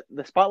of what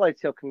the Spotlight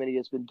Sale Committee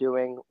has been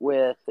doing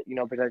with,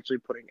 potentially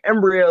putting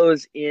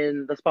embryos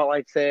in the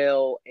Spotlight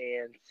Sale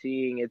and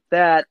seeing it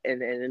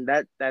and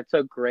that's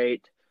a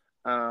great,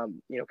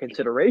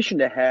 consideration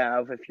to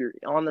have if you're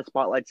on the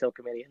Spotlight Sale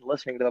Committee and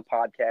listening to the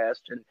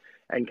podcast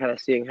and kind of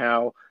seeing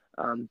how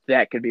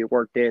that could be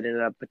worked in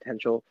a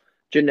potential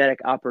genetic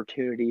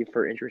opportunity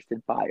for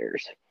interested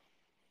buyers.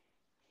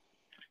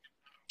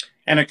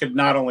 And it could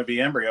not only be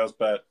embryos,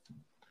 but,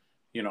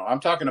 I'm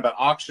talking about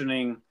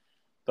auctioning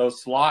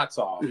those slots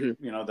off,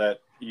 that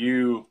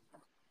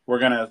we're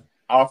going to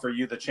offer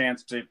you the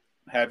chance to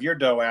have your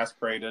doe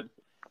aspirated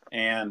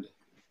and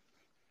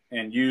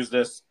use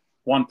this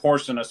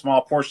a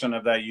small portion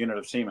of that unit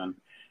of semen.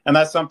 And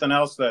that's something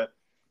else that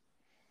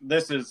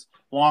this is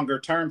longer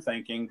term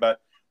thinking,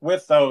 but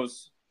with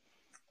those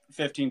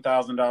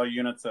 $15,000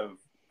 units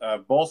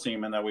of bull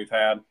semen that we've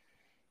had,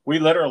 we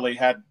literally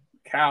had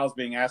cows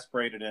being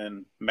aspirated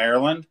in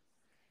Maryland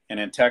and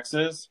in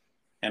Texas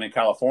and in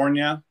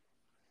California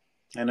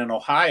and in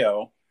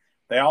Ohio.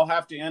 They all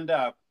have to end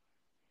up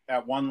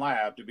at one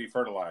lab to be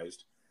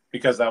fertilized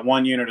because that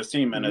 1 unit of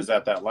semen is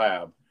at that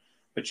lab.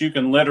 But you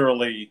can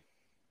literally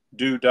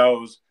do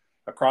does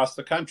across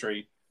the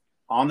country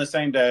on the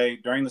same day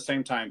during the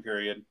same time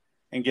period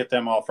and get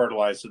them all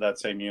fertilized to that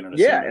same unit of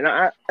Yeah,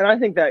 semen. and I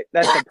think that's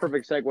a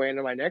perfect segue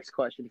into my next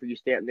question for you,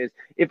 Stanton. Is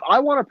if I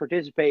want to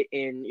participate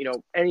in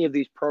any of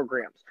these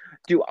programs,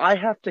 do I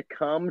have to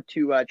come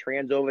to a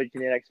Transova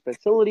Genetics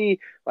facility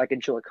like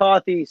in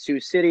Chillicothe, Sioux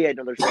City? I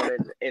know there's one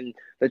in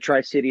the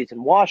Tri Cities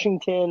in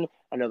Washington.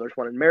 I know there's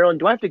one in Maryland.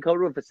 Do I have to go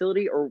to a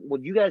facility, or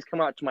will you guys come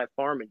out to my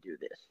farm and do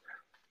this?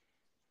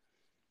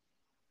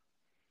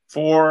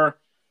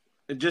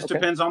 It just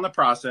depends on the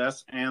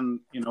process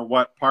and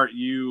what part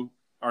you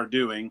are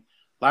doing.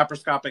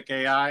 Laparoscopic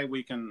AI,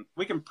 we can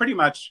pretty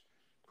much,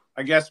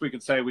 I guess we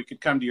could say we could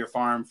come to your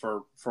farm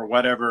for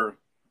whatever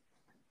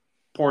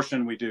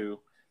portion we do.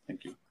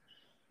 Thank you.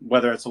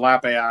 Whether it's a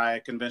lap AI,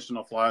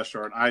 conventional flush,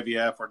 or an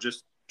IVF, or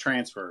just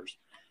transfers.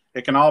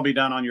 It can all be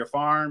done on your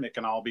farm. It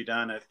can all be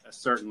done at a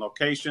certain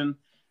location.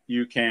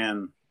 You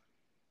can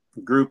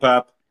group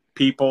up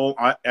people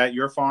at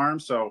your farm.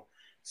 So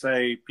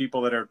say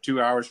people that are 2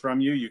 hours from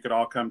you, you could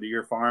all come to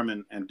your farm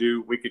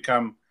we could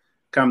come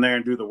there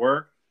and do the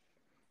work.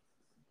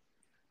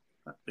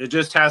 It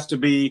just has to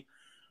be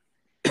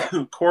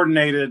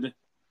coordinated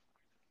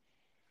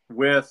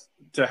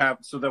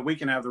so that we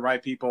can have the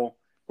right people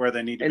where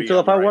they need to be. And so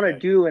if I want to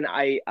do an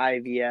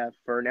IVF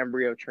or an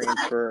embryo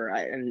transfer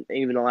and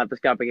even a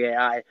laparoscopic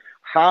AI,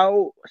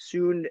 how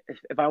soon,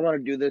 if I want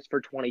to do this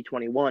for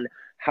 2021,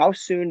 how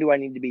soon do I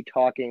need to be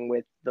talking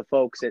with the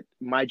folks at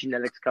my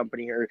genetics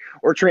company or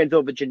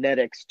Transova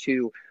Genetics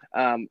to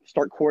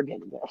start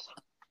coordinating this?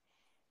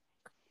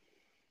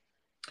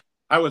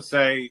 I would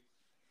say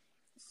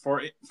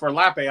for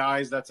lap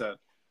AIs, that's a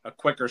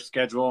quicker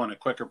schedule and a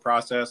quicker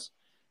process.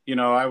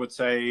 I would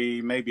say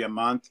maybe a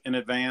month in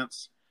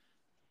advance.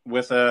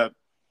 With a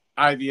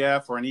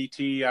IVF or an ET,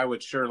 I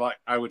would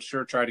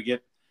sure try to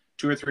get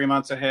 2 or 3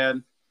 months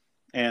ahead.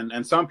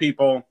 And some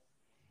people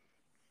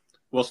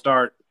will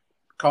start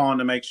calling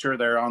to make sure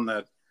they're on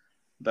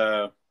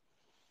the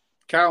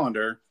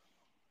calendar.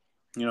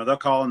 They'll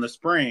call in the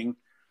spring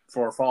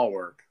for fall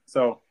work.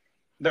 So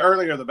the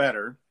earlier the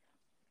better.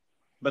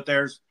 But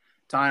there's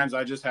times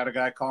I just had a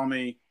guy call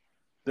me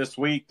this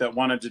week that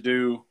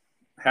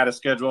had a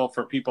schedule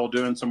for people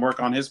doing some work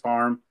on his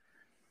farm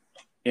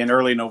in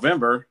early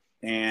November,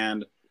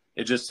 and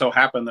it just so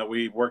happened that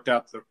we worked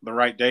out the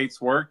right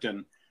dates worked,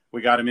 and we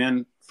got him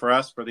in for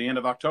us for the end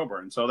of October.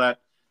 And so that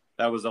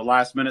was a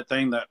last minute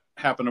thing that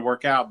happened to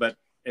work out, but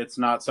it's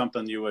not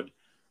something you would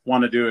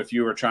want to do if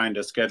you were trying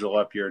to schedule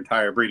up your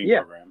entire breeding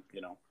program.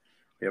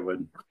 It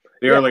would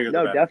the earlier the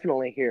better. No,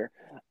 definitely here.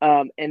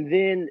 And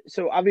then,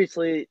 so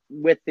obviously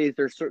with these,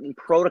 there's certain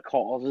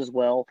protocols as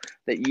well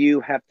that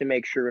you have to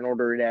make sure in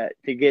order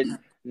to get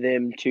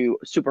them to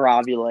super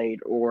ovulate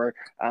or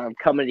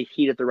come into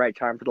heat at the right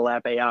time for the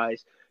lap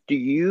AIs. Do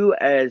you,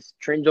 as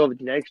Transova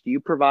Genetics, do you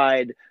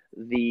provide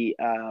the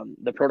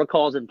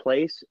protocols in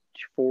place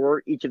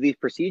for each of these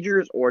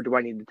procedures, or do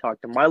I need to talk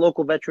to my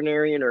local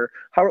veterinarian, or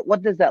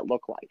what does that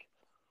look like?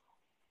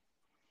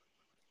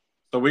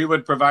 So we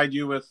would provide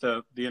you with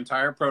the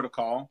entire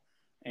protocol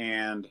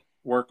and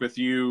work with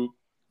you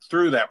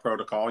through that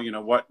protocol,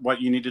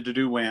 what you needed to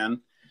do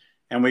when.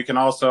 And we can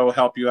also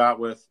help you out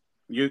with,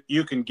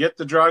 you can get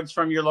the drugs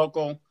from your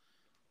local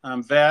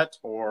vet,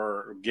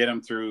 or get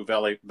them through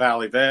Valley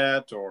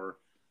Vet, or,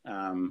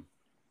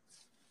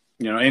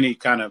 any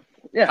kind of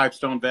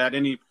Pipestone Vet,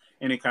 any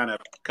kind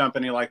of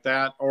company like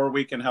that. Or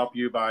we can help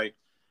you by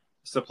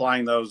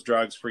supplying those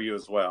drugs for you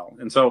as well.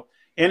 And so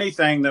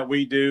anything that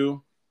we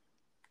do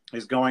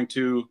is going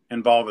to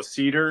involve a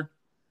cedar,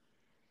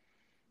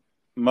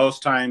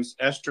 most times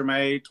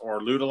Estromate or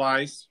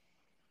Lutalice,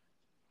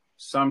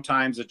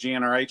 sometimes a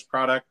GnRH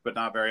product, but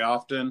not very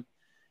often.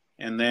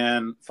 And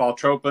then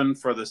Faltropin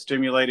for the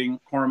stimulating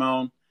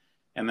hormone.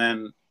 And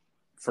then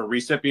for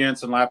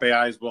recipients and lap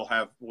AIs,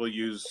 we'll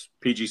use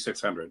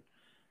PG600.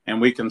 And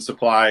we can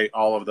supply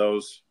all of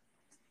those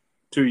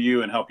to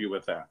you and help you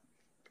with that.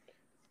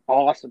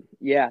 Awesome.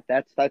 Yeah,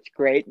 that's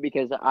great,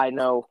 because I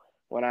know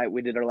when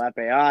we did our lap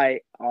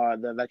AI,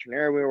 the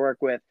veterinarian we work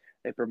with,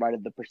 they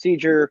provided the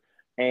procedure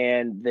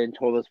and then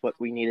told us what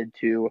we needed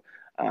to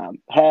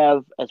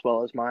have, as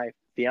well as my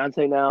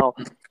fiance now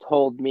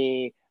told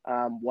me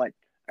what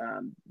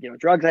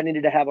drugs I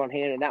needed to have on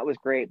hand, and that was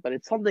great. But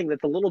it's something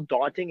that's a little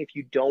daunting if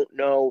you don't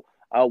know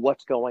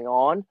what's going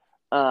on,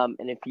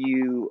 and if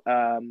you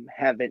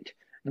haven't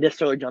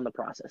necessarily done the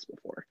process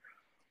before.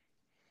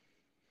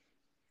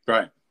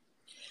 Right.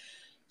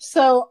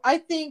 So I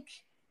think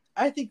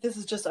this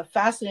is just a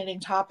fascinating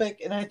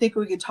topic, and I think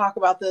we could talk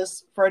about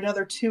this for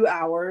another 2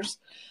 hours.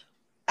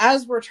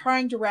 As we're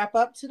trying to wrap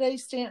up today,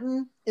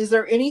 Stanton, is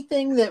there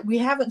anything that we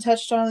haven't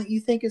touched on that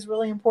you think is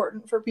really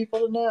important for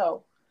people to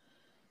know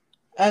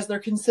as they're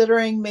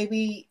considering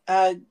maybe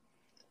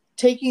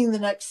taking the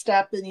next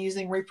step in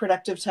using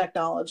reproductive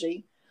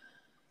technology?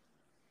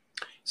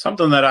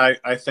 Something that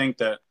I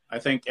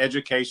think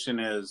education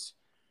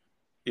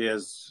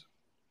is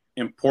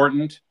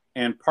important,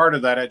 and part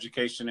of that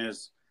education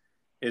is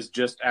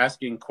just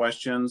asking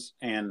questions.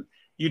 And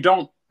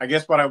I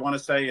guess what I want to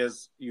say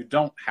is you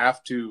don't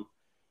have to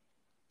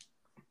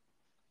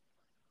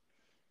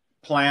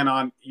plan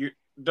on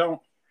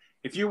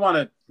if you want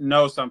to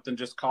know something,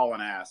 just call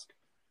and ask,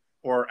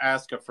 or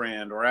ask a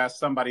friend, or ask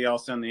somebody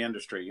else in the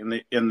industry,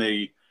 in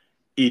the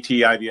ET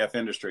IVF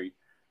industry.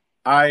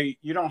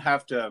 You don't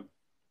have to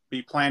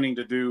be planning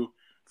to do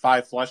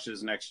 5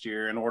 flushes next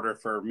year in order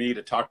for me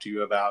to talk to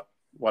you about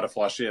what a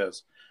flush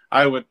is.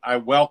 I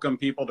welcome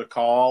people to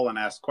call and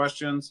ask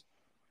questions,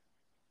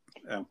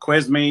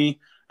 quiz me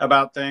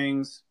about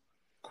things,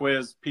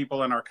 quiz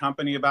people in our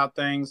company about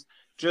things.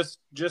 Just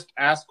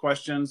ask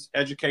questions,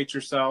 educate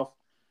yourself.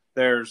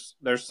 There's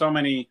so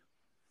many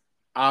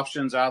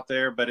options out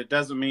there, but it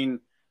doesn't mean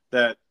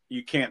that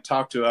you can't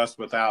talk to us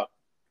you're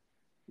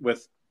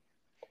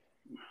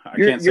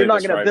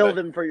not going to bill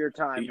them for your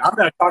time. I'm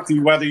going to talk to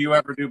you whether you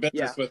ever do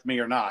business with me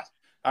or not.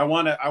 I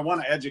want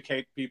to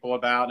educate people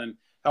about and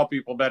help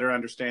people better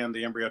understand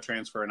the embryo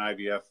transfer and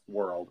IVF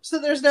world. So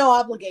there's no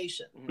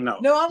obligation.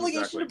 No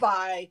obligation exactly. to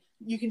buy.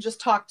 You can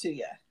just talk to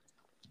you.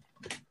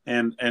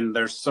 And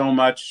there's so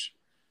much,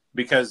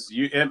 because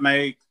it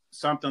may,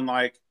 something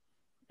like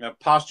a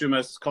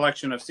posthumous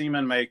collection of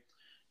semen may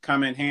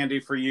come in handy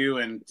for you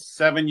in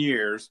 7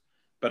 years,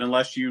 but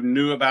unless you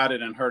knew about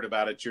it and heard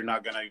about it, you're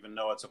not going to even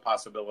know it's a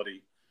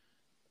possibility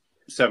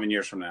 7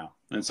 years from now.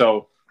 And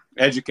so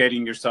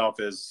educating yourself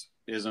is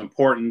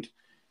important,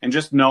 and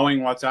just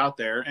knowing what's out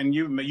there. And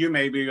you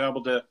may be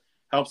able to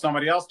help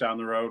somebody else down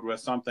the road with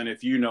something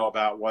if you know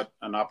about what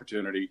an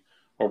opportunity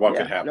or what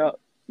could happen.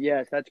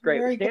 Yes, that's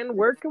great. Stan,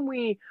 where can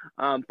we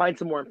find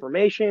some more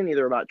information,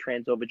 either about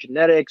Trans-Ova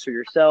Genetics or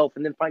yourself,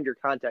 and then find your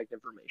contact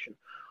information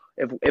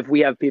if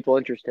we have people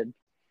interested?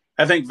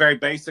 I think very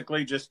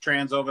basically just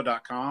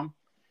transova.com,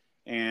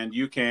 and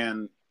you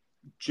can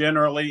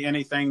generally,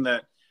 anything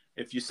that,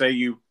 if you say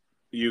you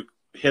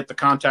hit the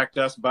contact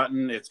us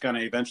button, it's going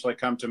to eventually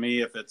come to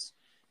me. If it's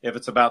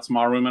about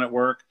small rumen at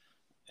work,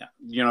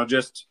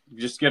 just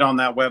get on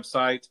that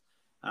website.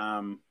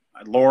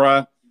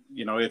 Laura,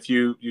 if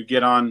you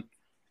get on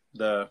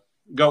the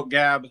Goat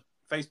Gab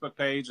Facebook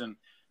page and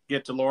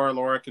get to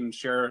Laura can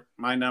share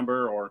my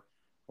number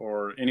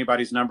or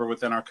anybody's number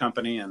within our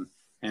company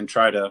and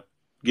try to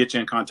get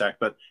you in contact.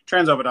 But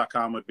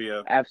transova.com would be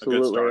absolutely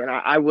a good start. And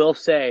I will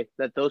say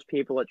that those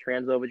people at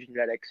Trans-Ova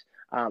Genetics,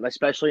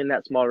 especially in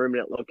that small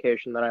ruminant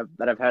location that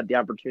I've had the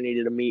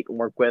opportunity to meet and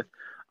work with,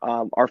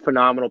 are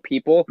phenomenal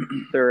people.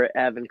 They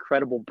have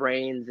incredible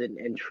brains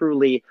and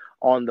truly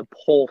on the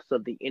pulse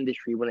of the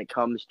industry when it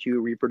comes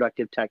to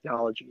reproductive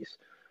technologies.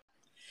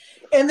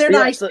 And they're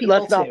nice people.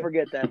 Let's not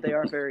forget that. They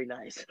are very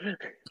nice.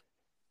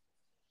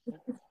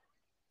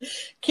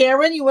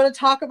 Cameron, you want to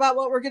talk about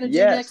what we're going to do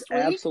next week?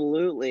 Yes,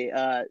 absolutely.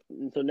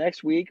 So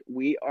next week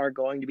we are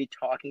going to be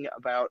talking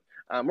about,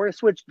 we're going to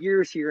switch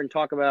gears here and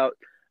talk about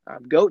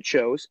goat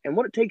shows and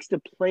what it takes to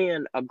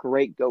plan a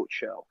great goat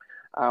show.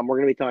 We're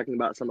going to be talking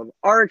about some of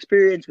our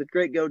experience with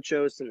great goat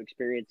shows, some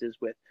experiences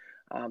with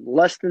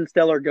less than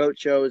stellar goat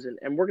shows,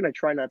 and we're going to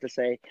try not to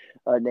say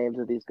names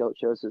of these goat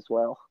shows as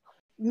well.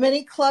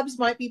 Many clubs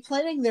might be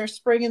planning their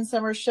spring and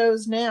summer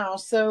shows now,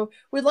 so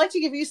we'd like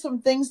to give you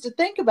some things to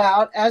think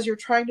about as you're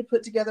trying to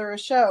put together a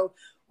show.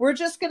 We're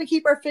just going to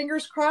keep our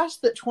fingers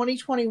crossed that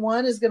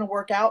 2021 is going to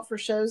work out for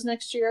shows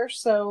next year.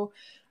 So,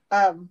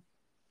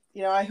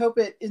 I hope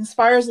it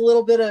inspires a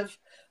little bit of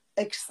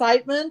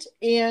excitement.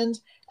 And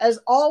as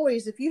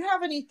always, if you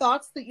have any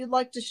thoughts that you'd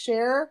like to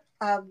share,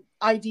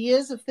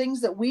 ideas of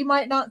things that we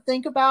might not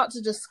think about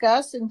to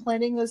discuss in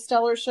planning those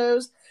stellar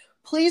shows,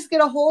 please get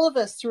a hold of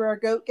us through our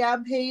Goat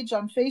Gab page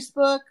on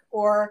Facebook,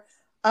 or,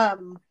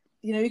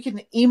 you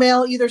can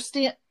email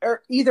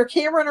either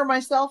Cameron or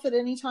myself at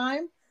any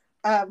time.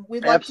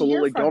 We'd like to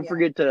hear from Don't you.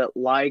 forget to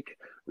like,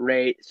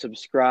 rate,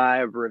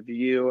 subscribe,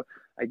 review.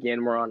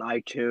 Again, we're on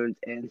iTunes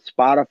and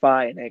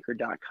Spotify and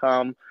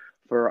Anchor.com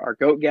for our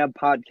Goat Gab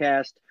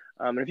podcast.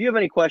 And if you have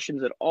any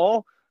questions at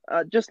all,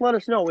 just let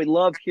us know. We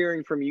love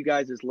hearing from you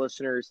guys as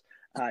listeners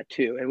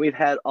too. And we've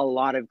had a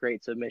lot of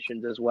great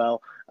submissions as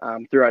well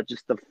throughout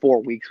just the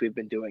 4 weeks we've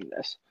been doing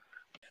this.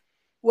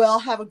 Well,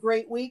 have a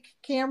great week,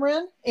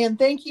 Cameron. And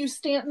thank you,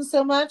 Stanton,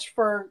 so much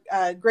for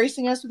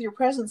gracing us with your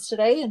presence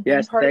today and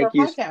being part of our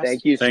podcast.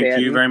 Thank you, Stanton.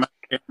 Thank you very much,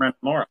 Cameron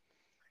and Laura.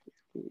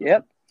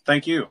 Yep.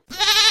 Thank you.